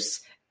no,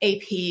 there's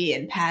AP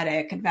and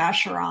Patek and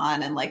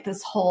Vacheron and like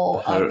this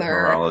whole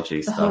other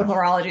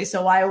horology.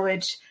 So why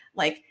would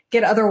like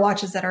get other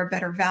watches that are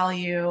better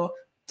value?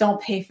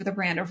 Don't pay for the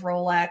brand of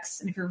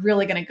Rolex. And if you're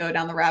really going to go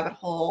down the rabbit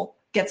hole,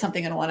 get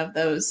something in one of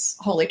those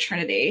holy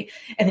trinity.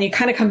 And then you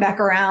kind of come back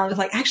around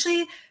like,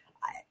 actually,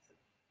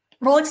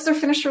 Rolexes are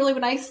finished really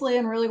nicely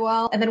and really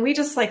well. And then we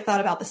just like thought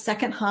about the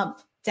second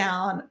hump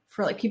down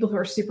for like people who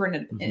are super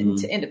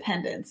into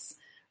independence,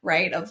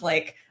 right? Of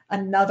like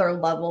another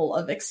level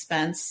of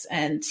expense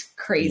and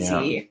crazy.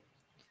 Yeah.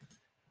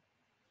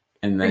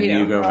 And then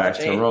you go back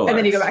to Rolex. And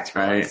then you go back to Rolex,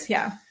 right?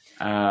 Yeah.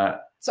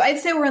 So I'd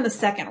say we're in the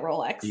second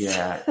Rolex.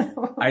 Yeah.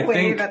 I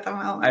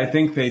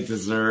think they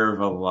deserve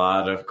a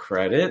lot of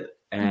credit,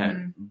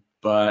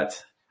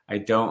 but I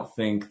don't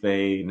think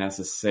they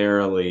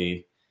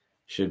necessarily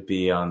should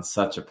be on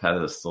such a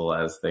pedestal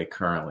as they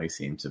currently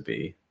seem to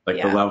be.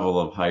 Like the level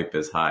of hype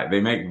is high.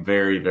 They make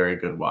very, very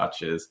good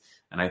watches,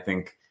 and I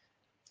think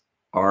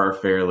are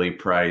fairly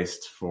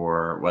priced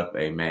for what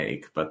they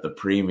make, but the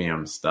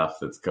premium stuff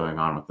that's going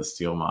on with the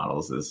steel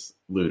models is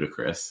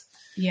ludicrous.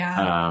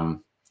 Yeah.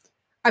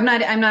 I'm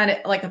not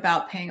like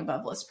about paying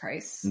above list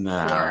price.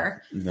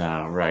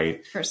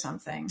 Right. For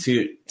something.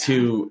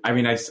 I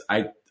mean,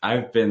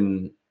 I've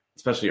been,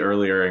 especially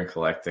earlier in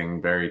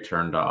collecting, very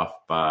turned off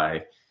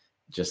by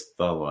just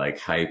the like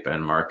hype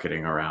and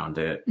marketing around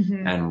it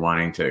and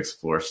wanting to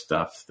explore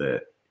stuff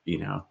that, you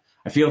know,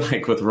 I feel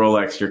like with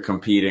Rolex, you're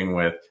competing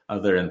with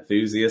other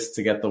enthusiasts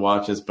to get the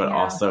watches, but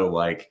also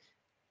like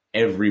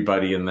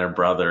everybody and their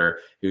brother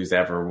who's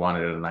ever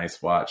wanted a nice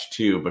watch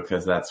too,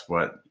 because that's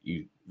what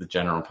the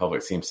general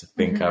public seems to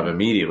think of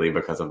immediately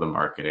because of the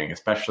marketing,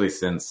 especially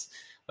since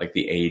like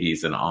the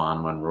 80s and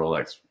on when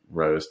Rolex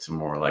rose to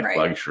more like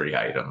luxury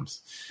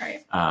items.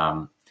 Right.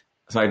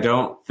 So I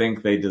don't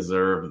think they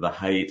deserve the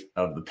height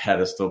of the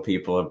pedestal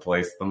people have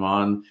placed them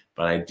on,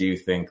 but I do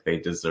think they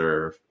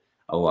deserve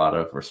a lot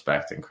of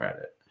respect and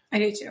credit. I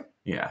do too.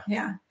 Yeah.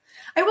 Yeah.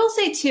 I will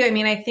say too, I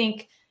mean, I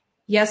think,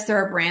 yes, there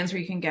are brands where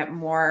you can get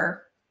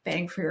more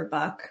bang for your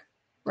buck,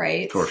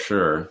 right? For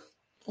sure.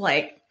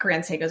 Like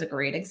Grand Seiko is a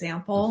great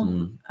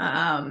example.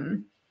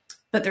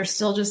 But there's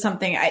still just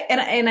something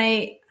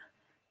I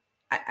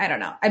don't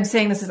know. I'm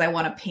saying this as I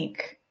want a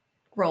pink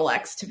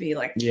Rolex to be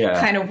like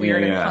kind of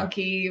weird and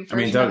funky. I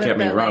mean, don't get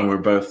me wrong. We're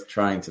both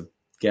trying to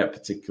get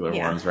particular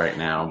ones right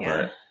now,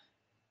 but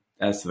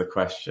as to the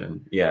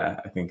question,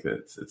 I think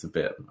that it's a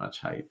bit much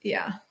hype.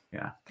 Yeah.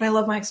 Yeah. But I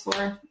love my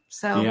Explorer.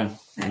 So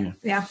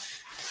yeah.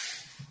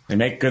 They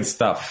make good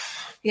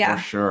stuff. Yeah.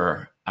 For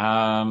sure.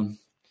 Our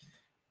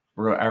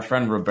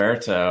friend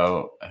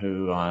Roberto,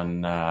 who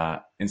on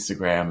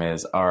Instagram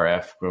is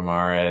RF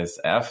Guimarães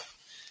F,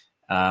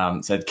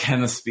 said,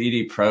 "Can the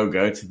Speedy Pro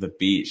go to the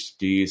beach?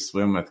 Do you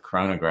swim with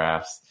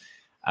chronographs?"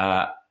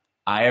 I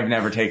have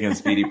never taken a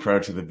Speedy Pro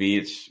to the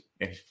beach,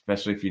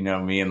 especially if you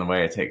know me and the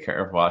way I take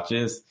care of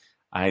watches.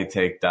 I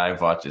take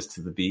dive watches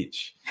to the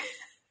beach.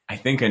 I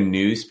think a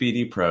new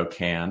Speedy Pro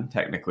can,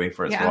 technically,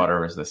 for its water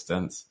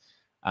resistance.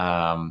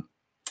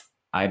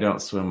 I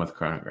don't swim with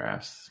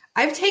chronographs.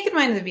 I've taken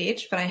mine to the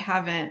beach, but I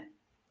haven't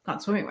gone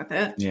swimming with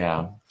it.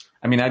 Yeah.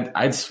 I mean,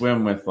 I'd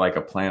swim with like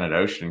a Planet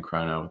Ocean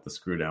chrono with the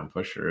screw down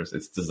pushers.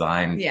 It's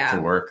designed to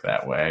work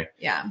that way.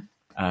 Yeah.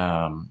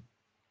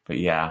 But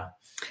yeah.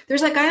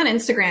 There's that guy on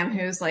Instagram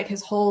who's like,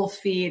 his whole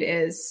feed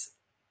is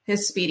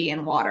his Speedy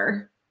in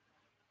water.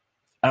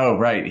 Oh,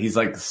 right. He's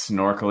like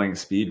snorkeling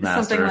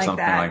Speedmaster or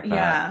something like that.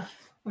 Yeah.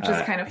 Which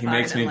is kind of fun. He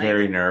makes me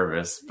very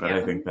nervous, but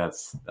I think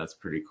that's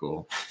pretty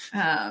cool.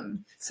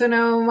 So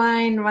no,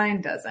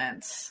 mine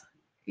doesn't.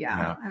 Yeah,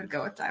 no. I would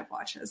go with dive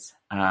watches.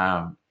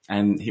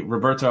 And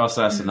Roberto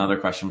also asked another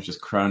question, which is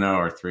chrono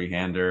or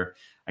three-hander.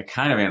 I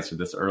kind of answered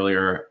this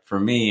earlier. For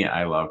me,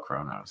 I love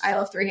chronos. I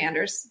love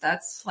three-handers.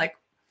 That's like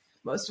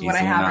most of what I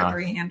have are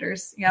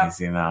three-handers. Yep.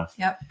 Easy enough.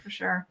 Yep, for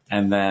sure.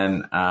 And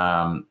then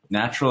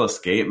Natural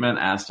Escapement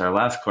asked our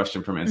last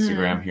question from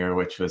Instagram here,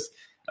 which was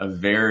a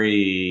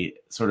very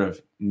sort of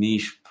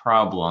niche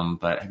problem,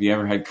 but have you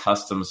ever had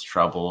customs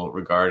trouble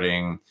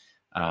regarding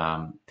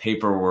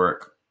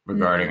paperwork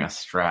regarding a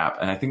strap?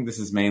 And I think this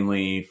is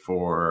mainly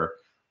for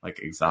like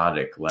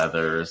exotic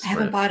leathers. I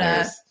haven't bought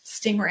a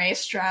stingray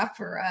strap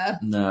or a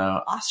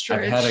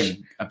ostrich.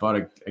 I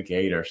bought a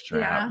gator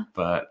strap,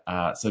 but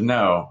so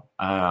no,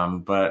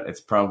 but it's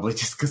probably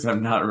just because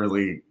I'm not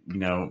really,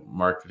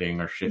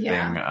 marketing or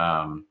shipping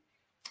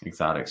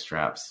exotic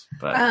straps.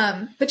 But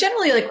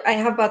generally, like I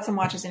have bought some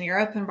watches in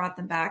Europe and brought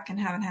them back and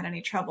haven't had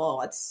any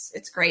trouble.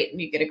 It's great, and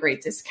you get a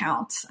great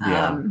discount.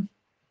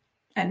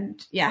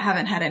 And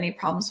haven't had any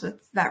problems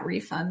with VAT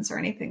refunds or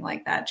anything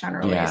like that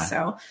generally. Yeah.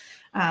 So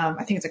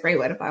I think it's a great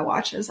way to buy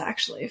watches,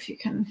 actually, if you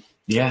can.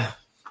 Yeah.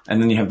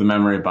 And then you have the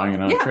memory of buying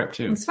it on a trip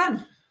too. It's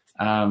fun.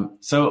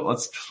 So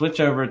let's switch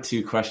over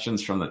to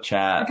questions from the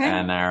chat. Okay.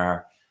 And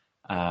our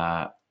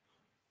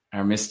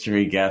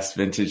mystery guest,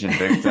 Vintage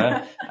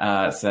Invicta,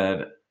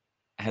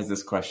 has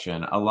this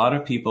question. A lot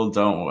of people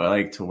don't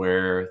like to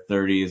wear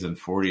 30s and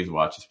 40s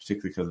watches,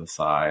 particularly because of the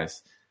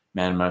size.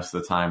 Men most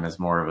of the time is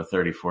more of a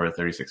 34 to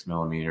 36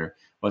 millimeter.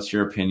 What's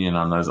your opinion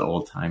on those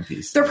old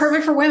timepieces? They're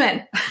perfect for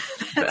women.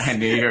 I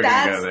knew you were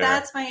going to go there.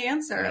 That's my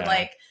answer. Yeah.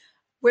 Like,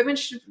 women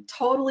should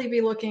totally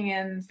be looking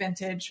in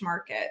vintage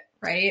market,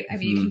 right? I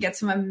mean, you can get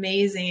some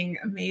amazing,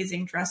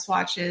 amazing dress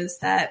watches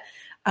that,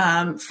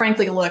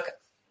 frankly, look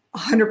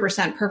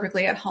 100%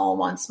 perfectly at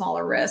home on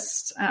smaller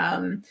wrists.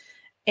 And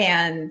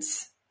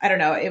I don't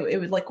know, it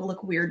would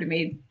look weird to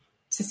me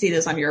to see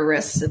this on your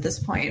wrists at this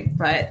point,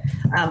 but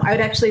I would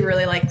actually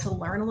really like to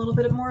learn a little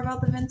bit more about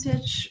the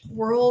vintage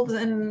world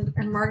and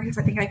market, because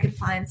I think I could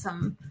find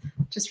some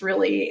just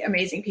really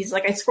amazing pieces.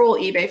 Like, I scroll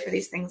eBay for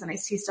these things and I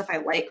see stuff I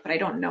like, but I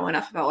don't know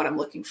enough about what I'm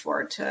looking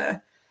for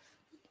to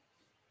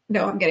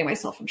know I'm getting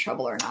myself in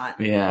trouble or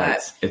not. Yeah,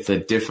 it's a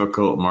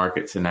difficult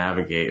market to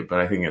navigate, but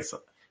I think it's,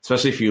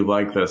 especially if you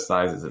like those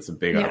sizes, it's a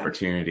big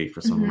opportunity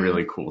for some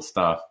really cool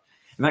stuff.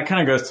 And that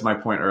kind of goes to my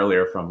point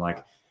earlier from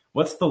like,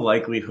 what's the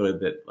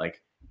likelihood that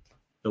like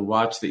the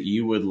watch that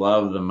you would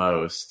love the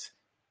most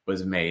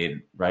was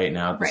made right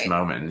now at this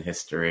moment in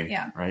history?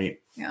 Yeah. Right.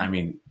 Yeah. I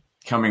mean,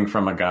 coming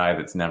from a guy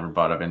that's never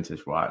bought a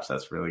vintage watch,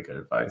 that's really good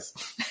advice.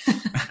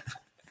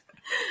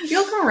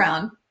 You'll come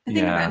around, I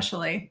think,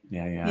 eventually.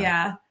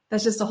 Yeah.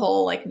 That's just a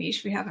whole like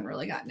niche we haven't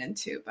really gotten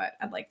into, but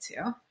I'd like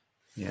to.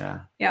 Yeah.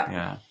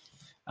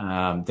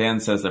 Dan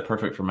says they're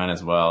perfect for men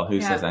as well.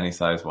 Who says any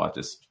size watch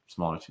is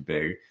small or too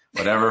big?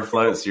 Whatever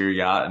floats your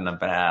yacht in the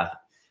bath.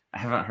 I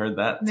haven't heard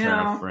that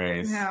turn of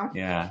phrase. No.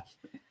 Yeah.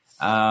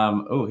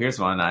 Here's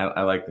one.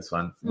 I like this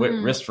one.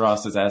 Wrist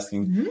Ross is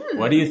asking,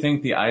 what do you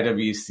think the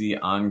IWC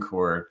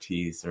Encore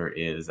teaser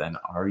is, and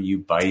are you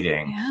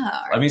biting?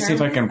 Yeah. Let me see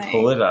if I can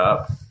pull it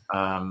up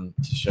to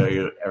show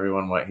you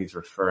everyone what he's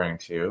referring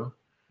to.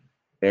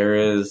 There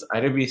is,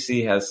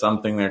 IWC has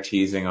something they're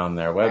teasing on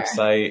their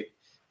website,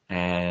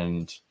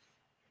 and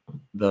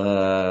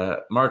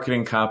the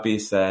marketing copy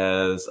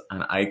says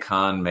an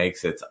icon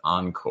makes its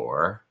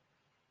encore.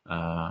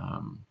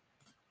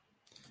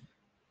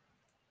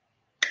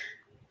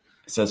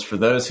 It says, for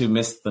those who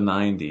missed the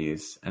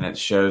 90s, and it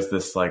shows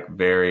this like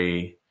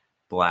very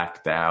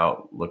blacked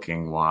out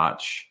looking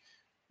watch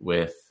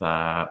with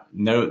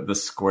note the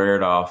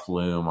squared off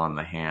lume on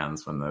the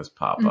hands when those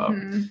pop up.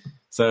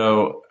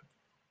 So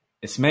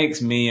this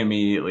makes me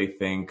immediately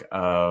think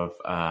of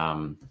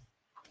the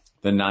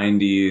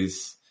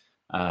 90s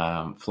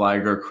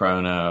Flieger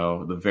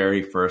Chrono, the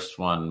very first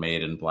one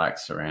made in black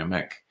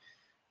ceramic,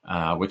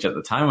 which at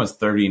the time was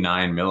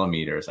 39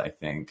 millimeters, I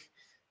think.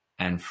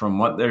 And from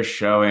what they're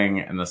showing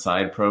in the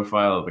side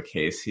profile of the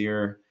case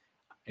here,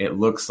 it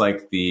looks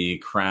like the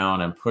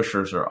crown and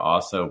pushers are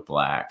also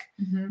black.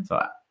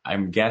 So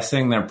I'm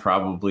guessing they're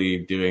probably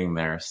doing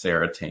their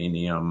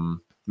ceratanium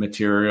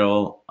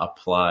material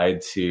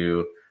applied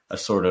to a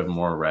sort of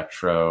more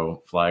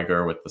retro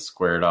Flieger with the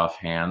squared off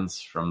hands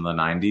from the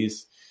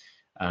 90s.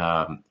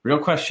 Real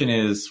question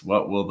is,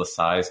 what will the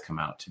size come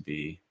out to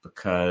be?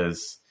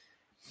 Because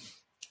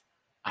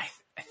I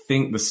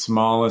think the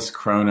smallest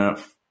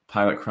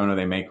pilot chrono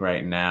they make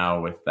right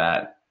now with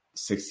that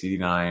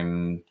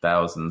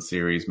 69,000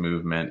 series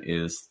movement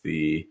is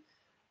the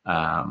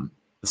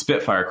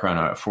Spitfire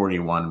chrono at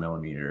 41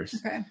 millimeters.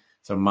 Okay.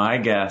 So my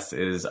guess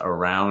is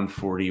around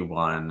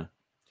 41,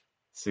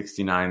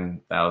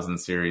 69,000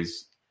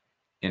 series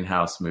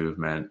in-house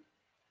movement,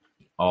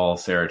 all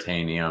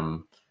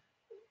ceratanium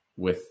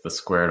with the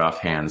squared off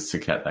hands to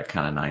get that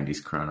kind of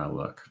 90s chrono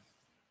look.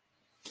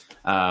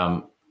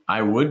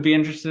 I would be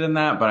interested in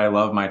that, but I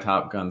love my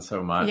Top Gun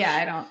so much.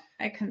 Yeah,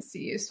 I couldn't see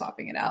you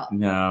swapping it out.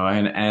 No,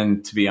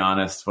 and to be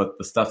honest, what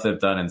the stuff they've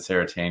done in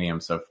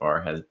ceratanium so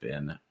far has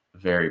been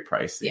very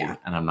pricey,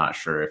 and I'm not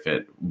sure if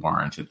it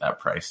warranted that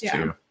price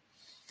too.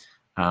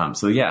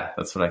 So yeah,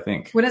 that's what I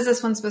think. When is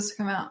this one supposed to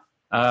come out?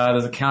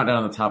 There's a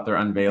countdown on the top. They're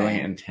unveiling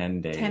it in 10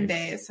 days. 10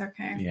 days,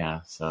 okay.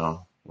 Yeah,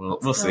 so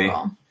we'll see.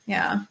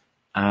 Yeah.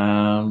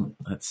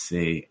 Let's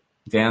see.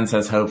 Dan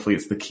says hopefully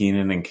it's the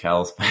Keenan and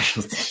Kel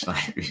special edition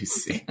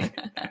IWC.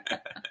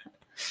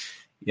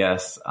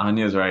 Yes,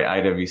 Anya's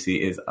right.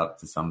 IWC is up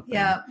to something.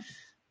 Yeah.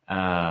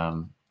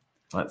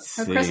 Let's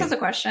see. Chris has a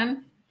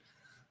question.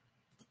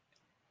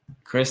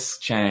 Chris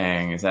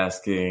Chang is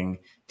asking,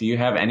 do you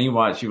have any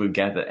watch you would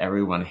get that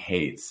everyone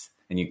hates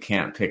and you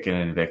can't pick an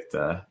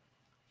Invicta?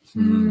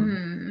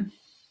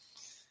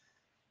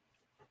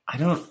 I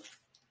don't.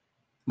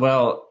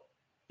 Well,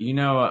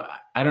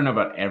 I don't know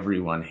about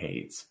everyone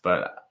hates,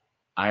 but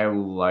I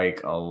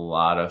like a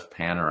lot of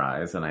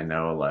Panerais, and I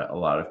know a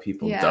lot of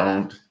people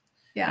don't.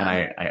 Yeah.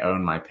 And I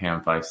own my Pan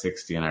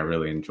 560, and I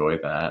really enjoy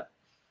that.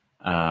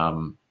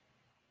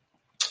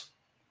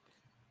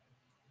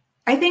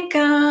 I think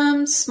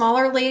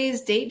smaller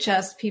ladies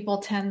Datejust people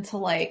tend to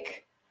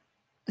like,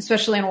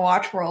 especially in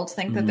watch world,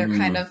 think that they're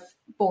kind of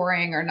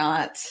boring or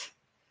not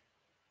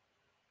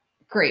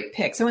great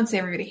picks. I wouldn't say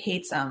everybody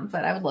hates them,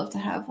 but I would love to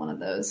have one of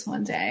those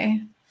one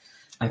day.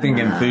 I think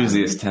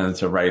enthusiasts tend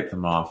to write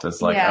them off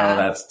as like, oh,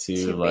 that's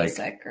too like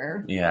basic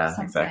or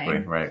something. Exactly.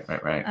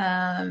 Right.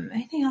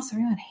 Anything else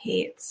everyone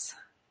hates?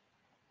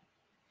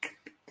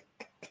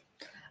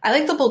 I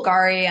like the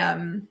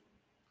Bulgari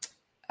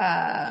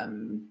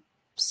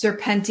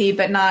Serpenti,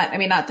 but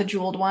not the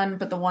jeweled one,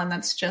 but the one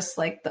that's just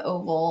like the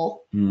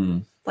oval,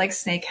 like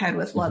snake head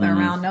with leather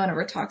around. No one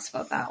ever talks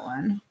about that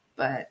one,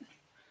 but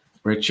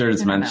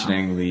Richard's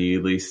mentioning the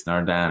Ulysse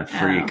Nardin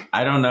Freak.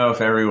 I don't know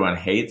if everyone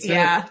hates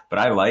it, but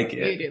I like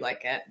it. You do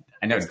like it.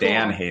 I know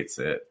Dan hates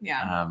it.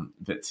 Yeah. A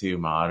bit too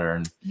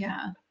modern.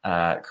 Yeah.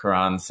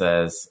 Karan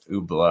says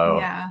Hublot.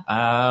 Yeah.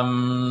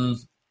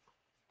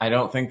 I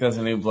don't think there's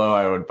an Hublot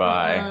I would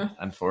buy,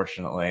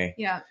 unfortunately.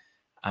 Yeah.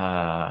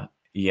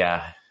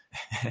 Yeah.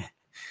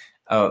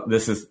 Oh,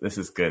 this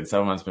is good.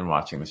 Someone's been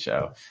watching the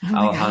show.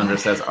 Alejandra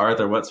says,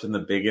 Arthur, what's been the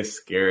biggest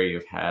scare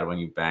you've had when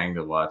you banged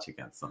a watch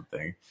against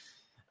something?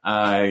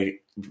 I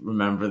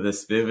remember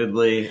this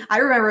vividly. I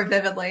remember it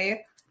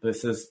vividly.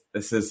 This is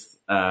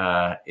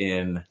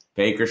in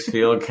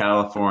Bakersfield,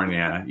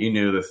 California. You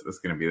knew this was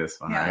going to be this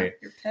one, right?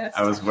 You're pissed.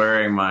 I was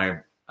wearing my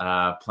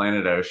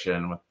Planet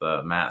Ocean with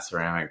the matte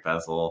ceramic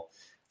bezel. I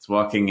was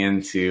walking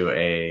into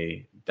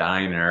a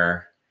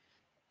diner,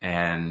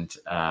 and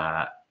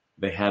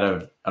they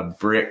had a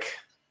brick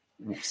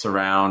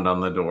surround on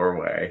the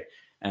doorway,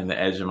 and the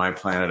edge of my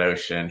Planet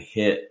Ocean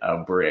hit a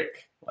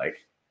brick, like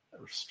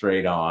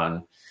straight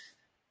onto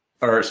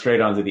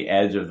the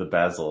edge of the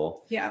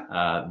bezel.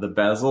 Yeah. The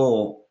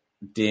bezel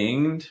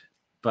dinged,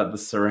 but the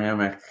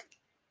ceramic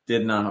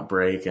did not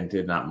break and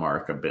did not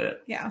mark a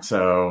bit. Yeah.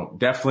 So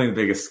definitely the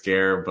biggest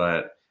scare,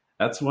 but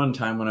that's one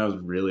time when I was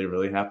really,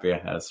 really happy I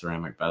had a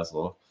ceramic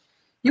bezel.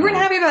 You weren't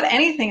happy about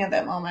anything at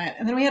that moment.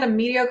 And then we had a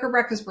mediocre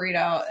breakfast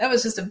burrito. That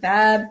was just a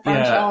bad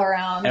bunch all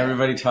around.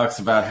 Everybody talks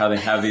about how they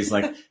have these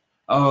like,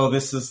 oh,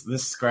 this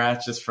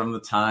scratch is from the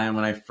time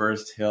when I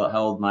first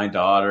held my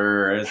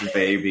daughter as a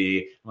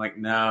baby. I'm like,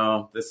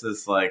 no, this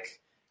is like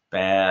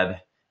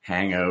bad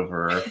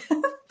hangover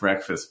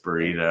breakfast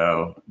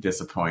burrito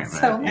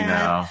disappointment. So you mad.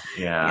 know?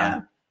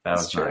 Yeah. That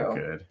was true. not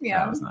good. Yeah.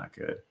 That was not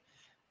good.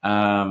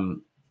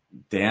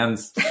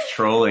 Dan's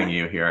trolling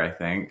you here, I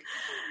think.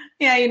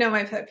 Yeah, you know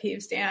my pet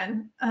peeves,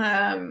 Dan.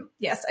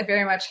 Yes, I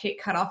very much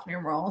hate cutoff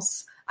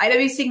numerals.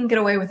 IWC can get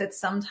away with it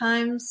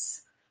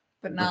sometimes,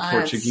 but not the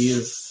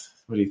Portuguese.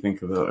 What do you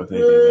think of if they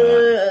do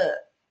that?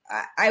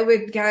 I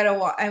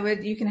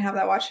would. You can have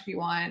that watch if you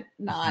want.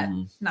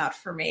 Not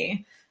for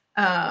me.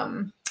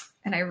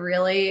 And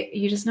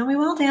you just know me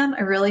well, Dan.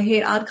 I really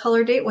hate odd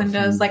color date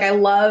windows. Like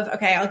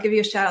I'll give you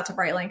a shout out to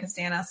Breitling because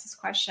Dan asked this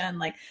question.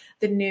 Like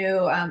the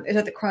new, is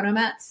it the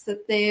Chronomets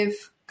that they've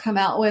come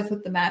out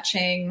with the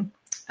matching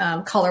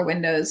color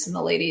windows in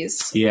the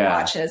ladies'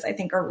 watches, I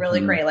think are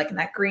really great. Like in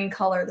that green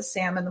color, the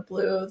salmon, the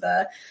blue,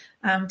 the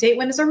date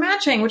windows are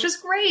matching, which is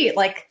great.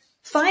 Like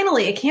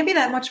finally, it can't be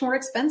that much more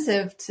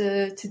expensive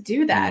to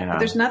do that. But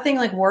there's nothing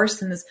like worse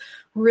than this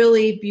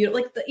really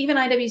beautiful, like even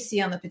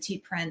IWC on the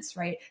Petite Prince,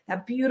 right?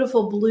 That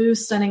beautiful blue,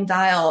 stunning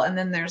dial, and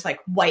then there's like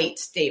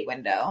white date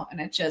window, and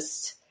it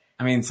just.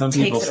 I mean, some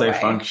people say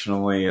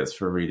functionally it's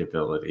for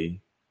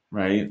readability,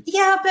 right?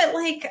 Yeah, but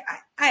like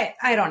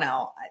I don't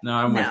know. No,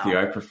 I'm with you.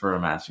 I prefer a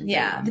matching.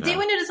 Yeah, the date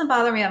window doesn't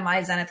bother me on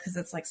my Zenith because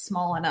it's like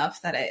small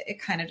enough that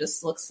it kind of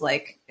just looks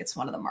like it's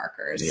one of the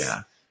markers.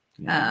 Yeah.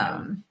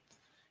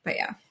 But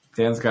yeah.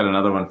 Dan's got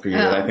another one for you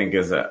that I think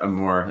is a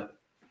more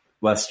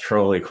less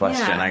trolly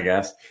question, I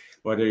guess.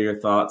 What are your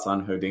thoughts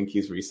on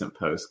Hodinkie's recent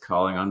post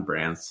calling on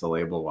brands to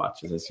label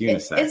watches as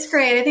unisex? It's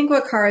great. I think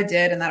what Kara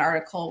did in that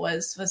article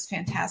was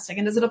fantastic.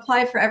 And does it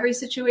apply for every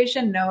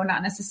situation? No,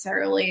 not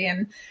necessarily.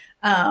 And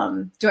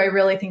do I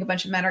really think a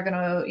bunch of men are going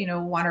to,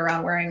 wander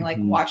around wearing like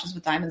watches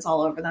with diamonds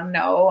all over them?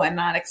 No, I'm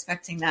not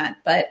expecting that.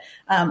 But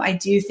I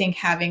do think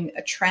having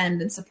a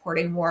trend and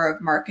supporting more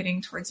of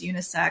marketing towards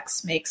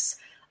unisex makes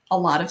a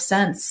lot of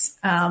sense.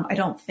 I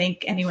don't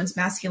think anyone's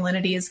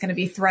masculinity is going to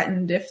be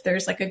threatened if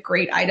there's like a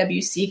great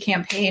IWC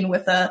campaign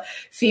with a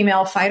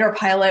female fighter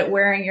pilot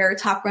wearing your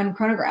Top Gun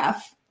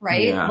chronograph,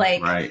 right? Yeah,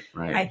 right.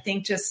 I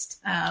think just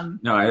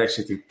no, I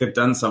actually think they've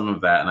done some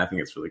of that, and I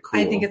think it's really cool.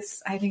 I think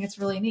it's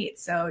really neat.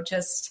 So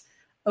just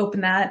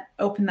open that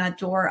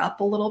door up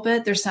a little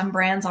bit. There's some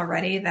brands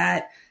already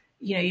that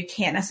you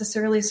can't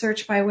necessarily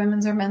search by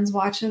women's or men's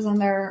watches on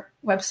their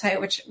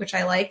website, which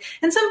I like.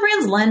 And some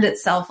brands lend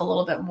itself a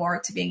little bit more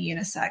to being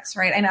unisex,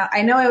 right?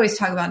 I know I always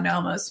talk about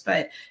Nomos,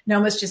 but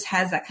Nomos just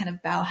has that kind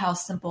of Bauhaus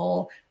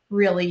simple,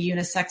 really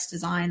unisex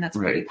design that's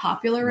pretty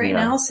popular right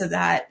now. So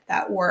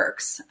that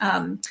works.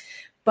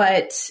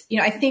 But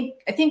I think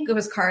it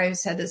was Kara who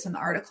said this in the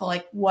article,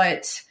 like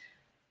what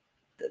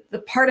the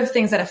part of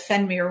things that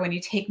offend me are when you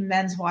take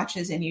men's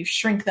watches and you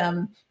shrink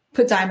them,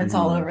 put diamonds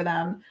all over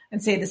them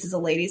and say, this is a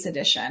ladies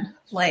edition.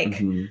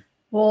 Like,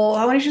 well,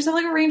 I want to just have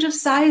like a range of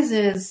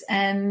sizes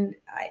and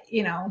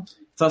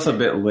it's also a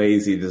bit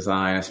lazy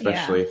design,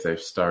 especially if they're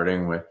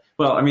starting with,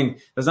 well, I mean,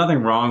 there's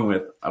nothing wrong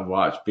with a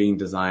watch being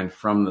designed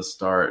from the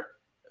start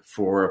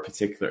for a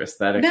particular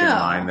aesthetic in No.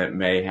 mind that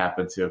may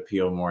happen to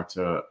appeal more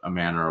to a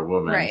man or a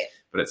woman. Right.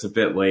 But it's a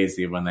bit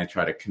lazy when they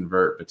try to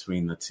convert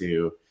between the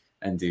two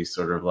and do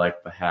sort of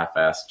like the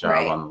half-assed job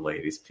Right. on the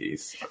ladies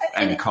piece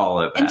and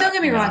call it that. And don't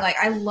get me you know? wrong, like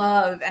I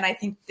love, and I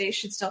think they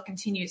should still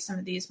continue some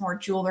of these more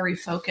jewelry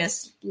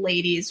focused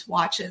ladies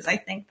watches. I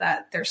think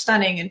that they're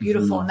stunning and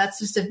beautiful, Mhm. and that's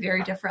just a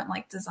very different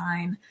like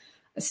design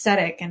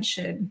aesthetic, and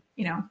should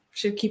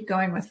keep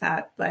going with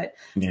that. But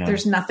Yeah.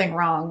 there's nothing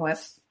wrong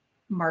with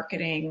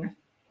marketing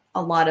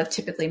a lot of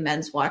typically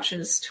men's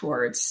watches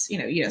towards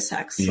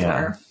unisex Yeah.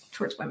 or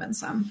towards women.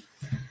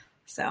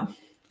 So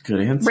Good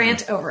answer.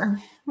 rant over.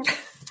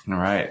 All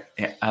right.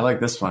 Yeah, I like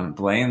this one.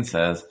 Blaine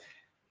says,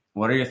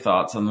 what are your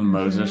thoughts on the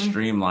Moser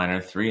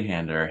Streamliner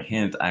 3-hander?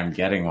 Hint, I'm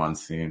getting one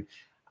soon.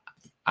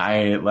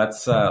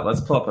 Let's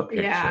pull up a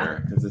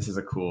picture because this is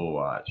a cool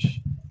watch.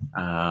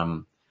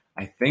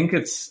 I think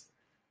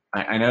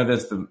I know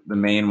this, the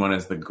main one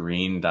is the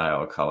green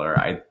dial color.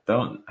 I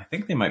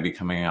think they might be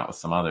coming out with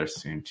some others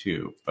soon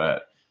too,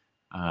 but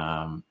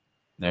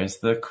there's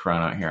the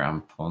chrono here.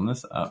 I'm pulling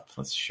this up.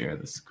 Let's share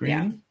the screen.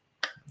 Yeah.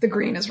 The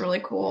green is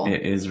really cool.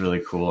 It is really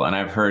cool, and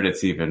I've heard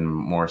it's even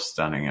more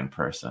stunning in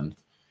person.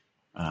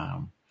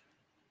 Oh,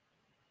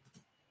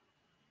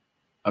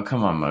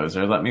 come on,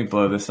 Moser. Let me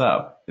blow this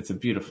up. It's a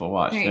beautiful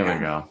watch. There we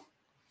go.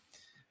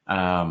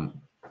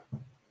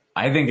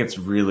 I think it's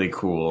really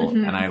cool,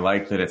 and I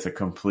like that it's a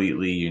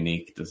completely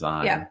unique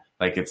design. Yeah.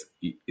 Like it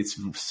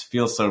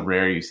feels so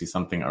rare you see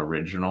something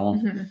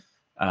original.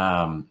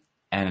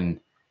 And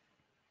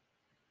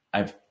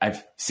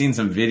I've seen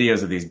some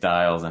videos of these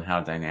dials and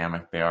how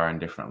dynamic they are in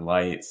different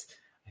lights.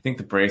 I think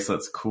the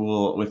bracelet's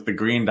cool. With the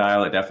green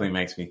dial, it definitely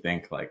makes me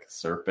think like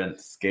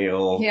serpent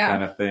scale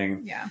kind of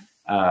thing. Yeah.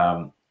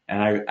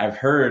 And I've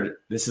heard,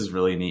 this is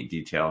really neat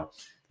detail,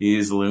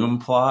 these lume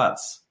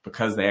plots,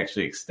 because they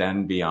actually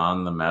extend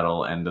beyond the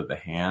metal end of the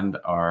hand,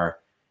 are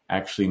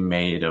actually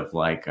made of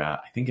like I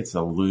think it's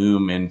a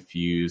lume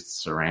infused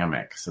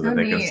ceramic, so that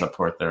they can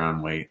support their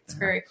own weight. It's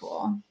very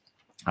cool.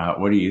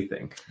 What do you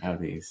think of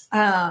these?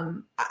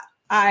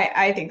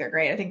 I think they're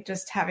great. I think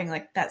just having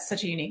like that's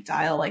such a unique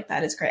dial like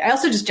that is great. I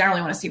also just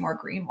generally want to see more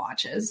green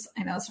watches.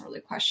 I know it's not really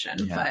a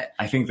question, but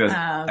I think that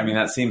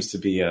that seems to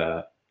be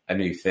a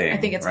new thing. I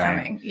think it's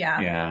coming. Yeah.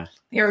 Yeah.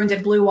 Everyone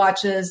did blue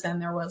watches. Then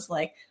there was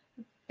like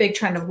big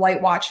trend of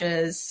white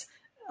watches,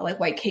 like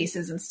white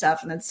cases and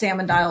stuff. And then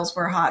salmon dials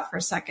were hot for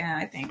a second.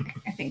 I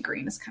think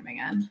green is coming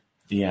in.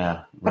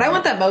 Yeah. But I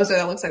want that Moser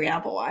that looks like the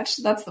Apple Watch.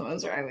 That's the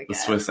Moser I would get. The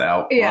Swiss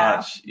Alp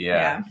watch.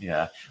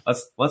 Yeah.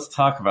 Let's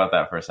talk about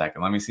that for a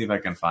second. Let me see if I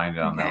can find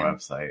it on their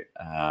website.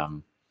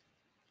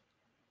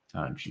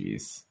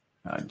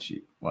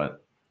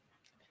 What?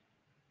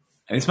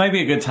 This might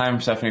be a good time,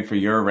 Stephanie, for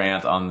your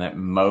rant on that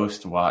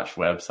most watch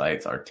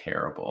websites are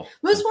terrible.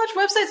 Most watch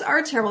websites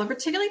are terrible. They're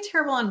particularly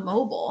terrible on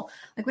mobile.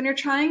 Like when you're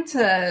trying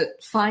to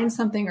find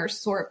something or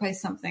sort by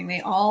something,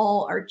 they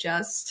all are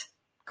just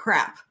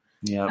crap.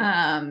 Yeah.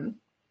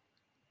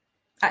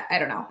 I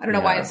don't know. I don't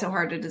know why it's so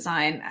hard to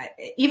design.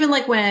 Even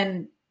like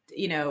when,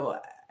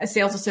 a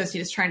sales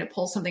associate is trying to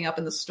pull something up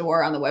in the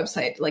store on the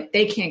website, like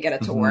they can't get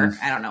it to work.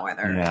 I don't know why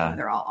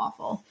they're all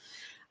awful.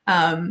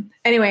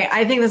 Anyway,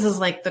 I think this is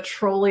like the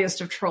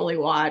trolliest of trolley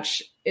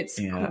watch. It's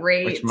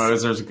great. Which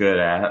Moser's good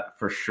at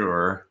for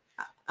sure.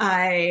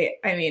 I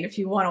mean, if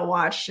you want to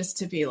watch just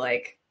to be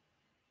like,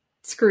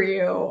 screw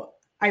you,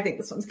 I think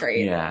this one's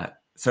great. Yeah.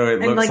 So it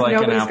looks like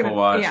an Apple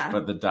Watch,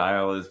 but the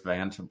dial is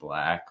Vanta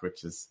Black,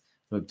 which is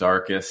the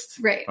darkest,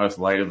 most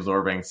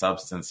light-absorbing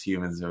substance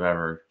humans have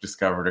ever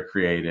discovered or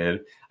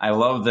created. I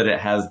love that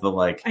it has the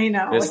I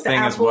know this like thing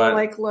the is Apple,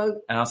 what,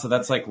 logo. And also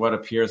that's like what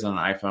appears on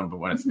an iPhone, but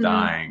when it's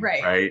dying,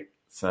 right?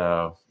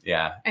 So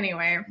yeah.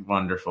 Anyway,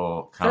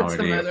 wonderful comedy.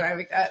 That's the Moser I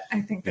would get.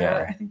 I think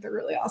they're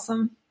really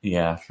awesome.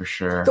 Yeah, for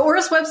sure. The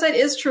Oris website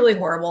is truly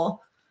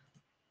horrible.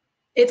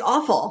 It's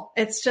awful.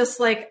 It's just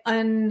like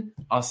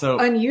unusable.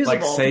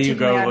 Like say you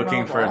go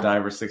looking for a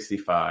Diver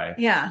 65.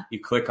 Yeah. You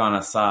click on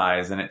a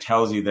size and it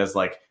tells you there's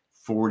like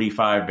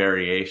 45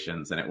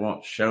 variations and it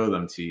won't show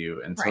them to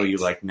you until you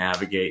like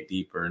navigate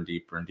deeper and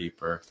deeper and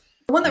deeper.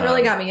 The one that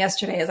really got me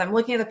yesterday is I'm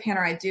looking at the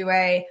Panerai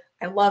Duet.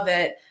 I love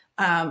it.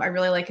 I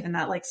really like it in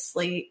that like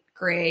slate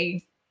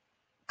gray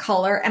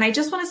color. And I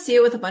just want to see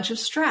it with a bunch of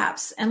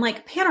straps. And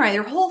like Panerai,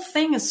 their whole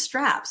thing is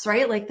straps,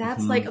 right? Like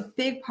that's like a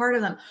big part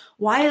of them.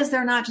 Why is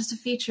there not just a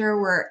feature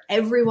where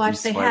every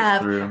watch they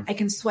have, I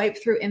can swipe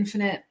through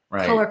infinite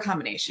color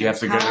combinations? You have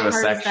to go to a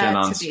section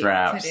on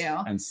straps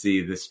and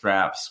see the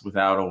straps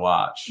without a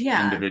watch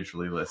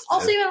individually listed.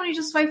 Also, even when you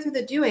just swipe through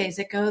the Duets,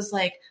 it goes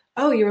like,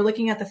 oh, you were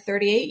looking at the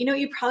 38. You know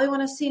what you probably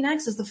want to see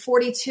next is the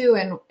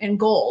 42 in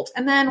gold.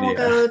 And then we'll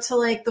go to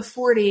like the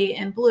 40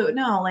 in blue.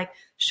 No, like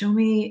show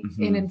me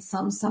in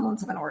some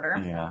semblance of an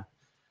order.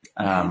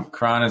 Yeah.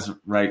 Kron is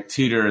right.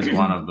 Tudor is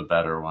one of the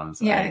better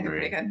ones. Yeah, I think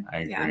agree. Good. I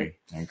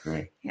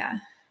agree. Yeah.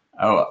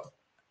 Oh,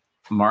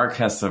 Mark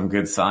has some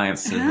good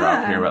science to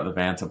drop here about the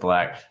Vanta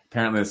Black.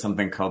 Apparently there's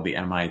something called the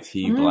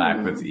MIT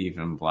Black that's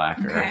even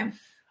blacker. Okay.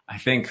 I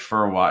think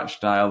for a watch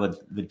dial,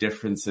 the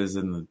differences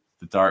in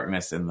the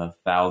darkness in the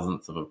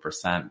thousandth of a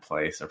percent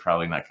place are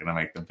probably not going to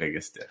make the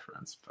biggest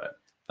difference, but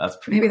that's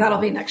pretty Maybe cool.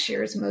 that'll be next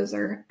year's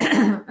Moser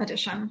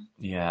edition.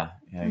 Yeah.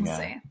 We'll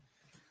see.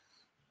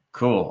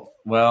 Cool.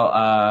 Well,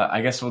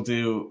 I guess we'll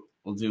do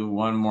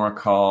one more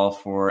call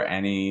for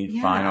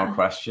any final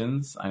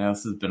questions. I know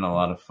this has been a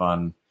lot of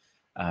fun.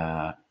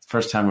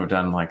 First time we've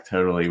done like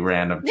totally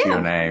random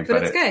Q&A,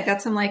 but it's good.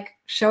 Got some like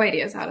show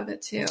ideas out of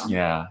it too.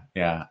 Yeah.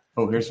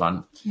 Oh, here's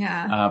one.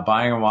 Yeah.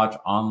 Buying a watch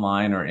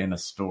online or in a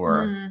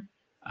store.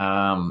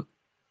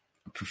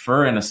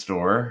 Prefer in a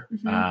store,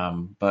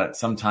 but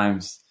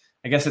sometimes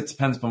I guess it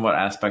depends on what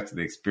aspect of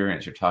the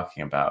experience you're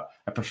talking about.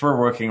 I prefer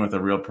working with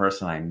a real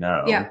person I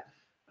know.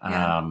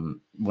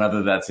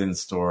 Whether that's in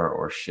store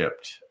or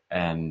shipped.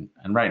 And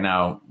right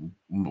now,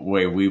 the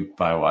way we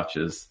buy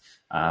watches,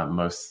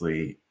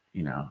 mostly,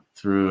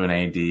 through an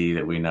AD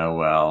that we know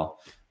well,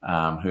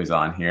 who's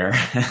on here.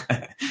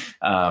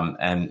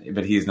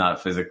 But he's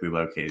not physically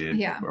located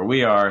where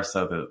we are,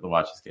 so the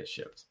watches get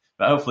shipped.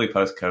 But hopefully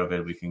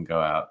post-COVID, we can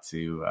go out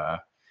to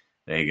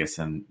Vegas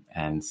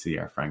and see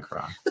our friend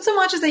Karan. But some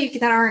watches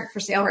that aren't for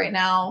sale right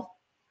now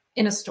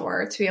in a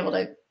store to be able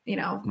to,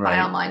 buy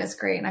online is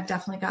great. And I've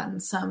definitely gotten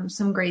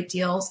some great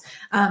deals.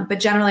 But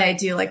generally I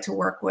do like to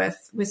work with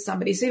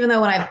somebody. So even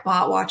though when I've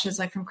bought watches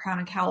like from Crown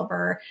and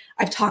Caliber,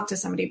 I've talked to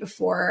somebody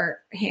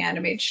beforehand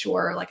and made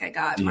sure like I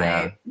got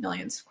my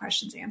millions of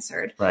questions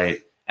answered.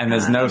 Right. And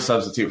there's no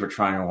substitute for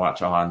trying a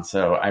watch on.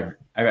 So I've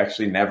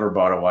actually never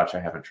bought a watch I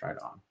haven't tried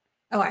on.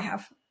 Oh, I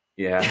have.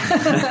 Yeah.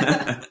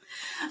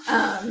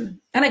 And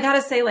I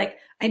gotta say, like,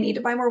 I need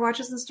to buy more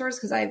watches in stores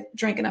because I've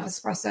drank enough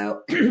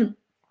espresso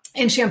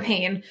and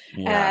champagne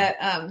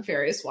at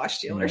various watch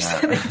dealers.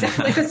 Yeah. They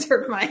definitely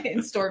deserve my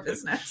in-store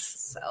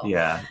business. So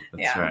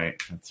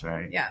that's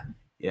right. Yeah.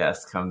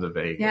 Yes, come to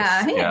Vegas.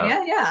 Yeah.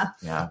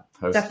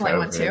 Post-COVID. Definitely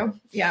want to.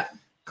 Yeah.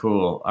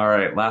 Cool. All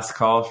right. Last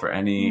call for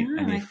any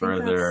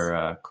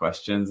further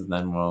questions, and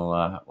then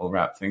we'll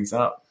wrap things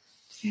up.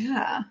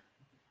 Yeah.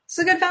 It's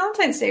a good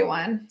Valentine's Day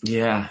one.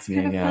 Yeah. It's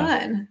kind of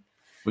fun.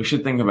 We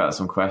should think about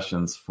some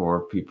questions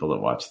for people that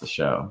watch the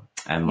show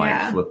and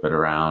flip it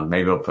around.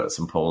 Maybe we'll put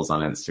some polls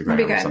on Instagram.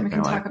 That'd be good. Or something we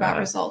can like talk about that.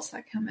 results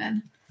that come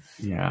in.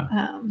 Yeah.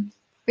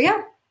 But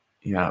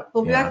yeah.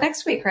 We'll be back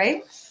next week,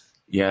 right?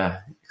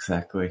 Yeah,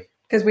 exactly.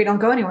 Because we don't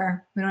go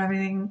anywhere. We don't have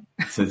anything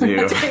to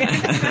do.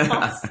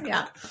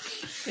 Yeah.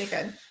 Be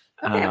good.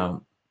 Okay.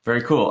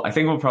 Very cool. I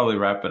think we'll probably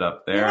wrap it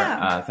up there.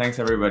 Yeah. Thanks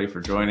everybody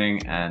for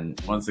joining. And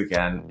once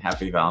again,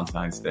 happy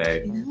Valentine's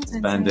Day.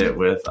 Spend it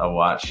with a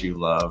watch you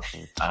love.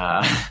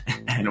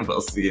 And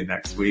we'll see you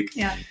next week.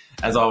 Yeah.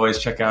 As always,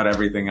 check out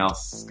everything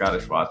else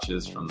Scottish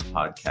Watches, from the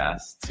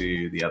podcast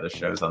to the other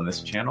shows on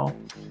this channel,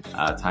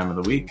 time of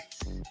the week.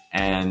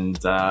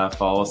 And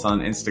follow us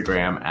on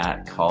Instagram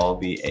at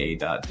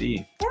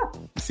callthea.d. Yeah.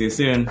 See you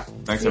soon.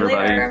 Thanks,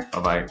 everybody.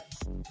 Bye-bye.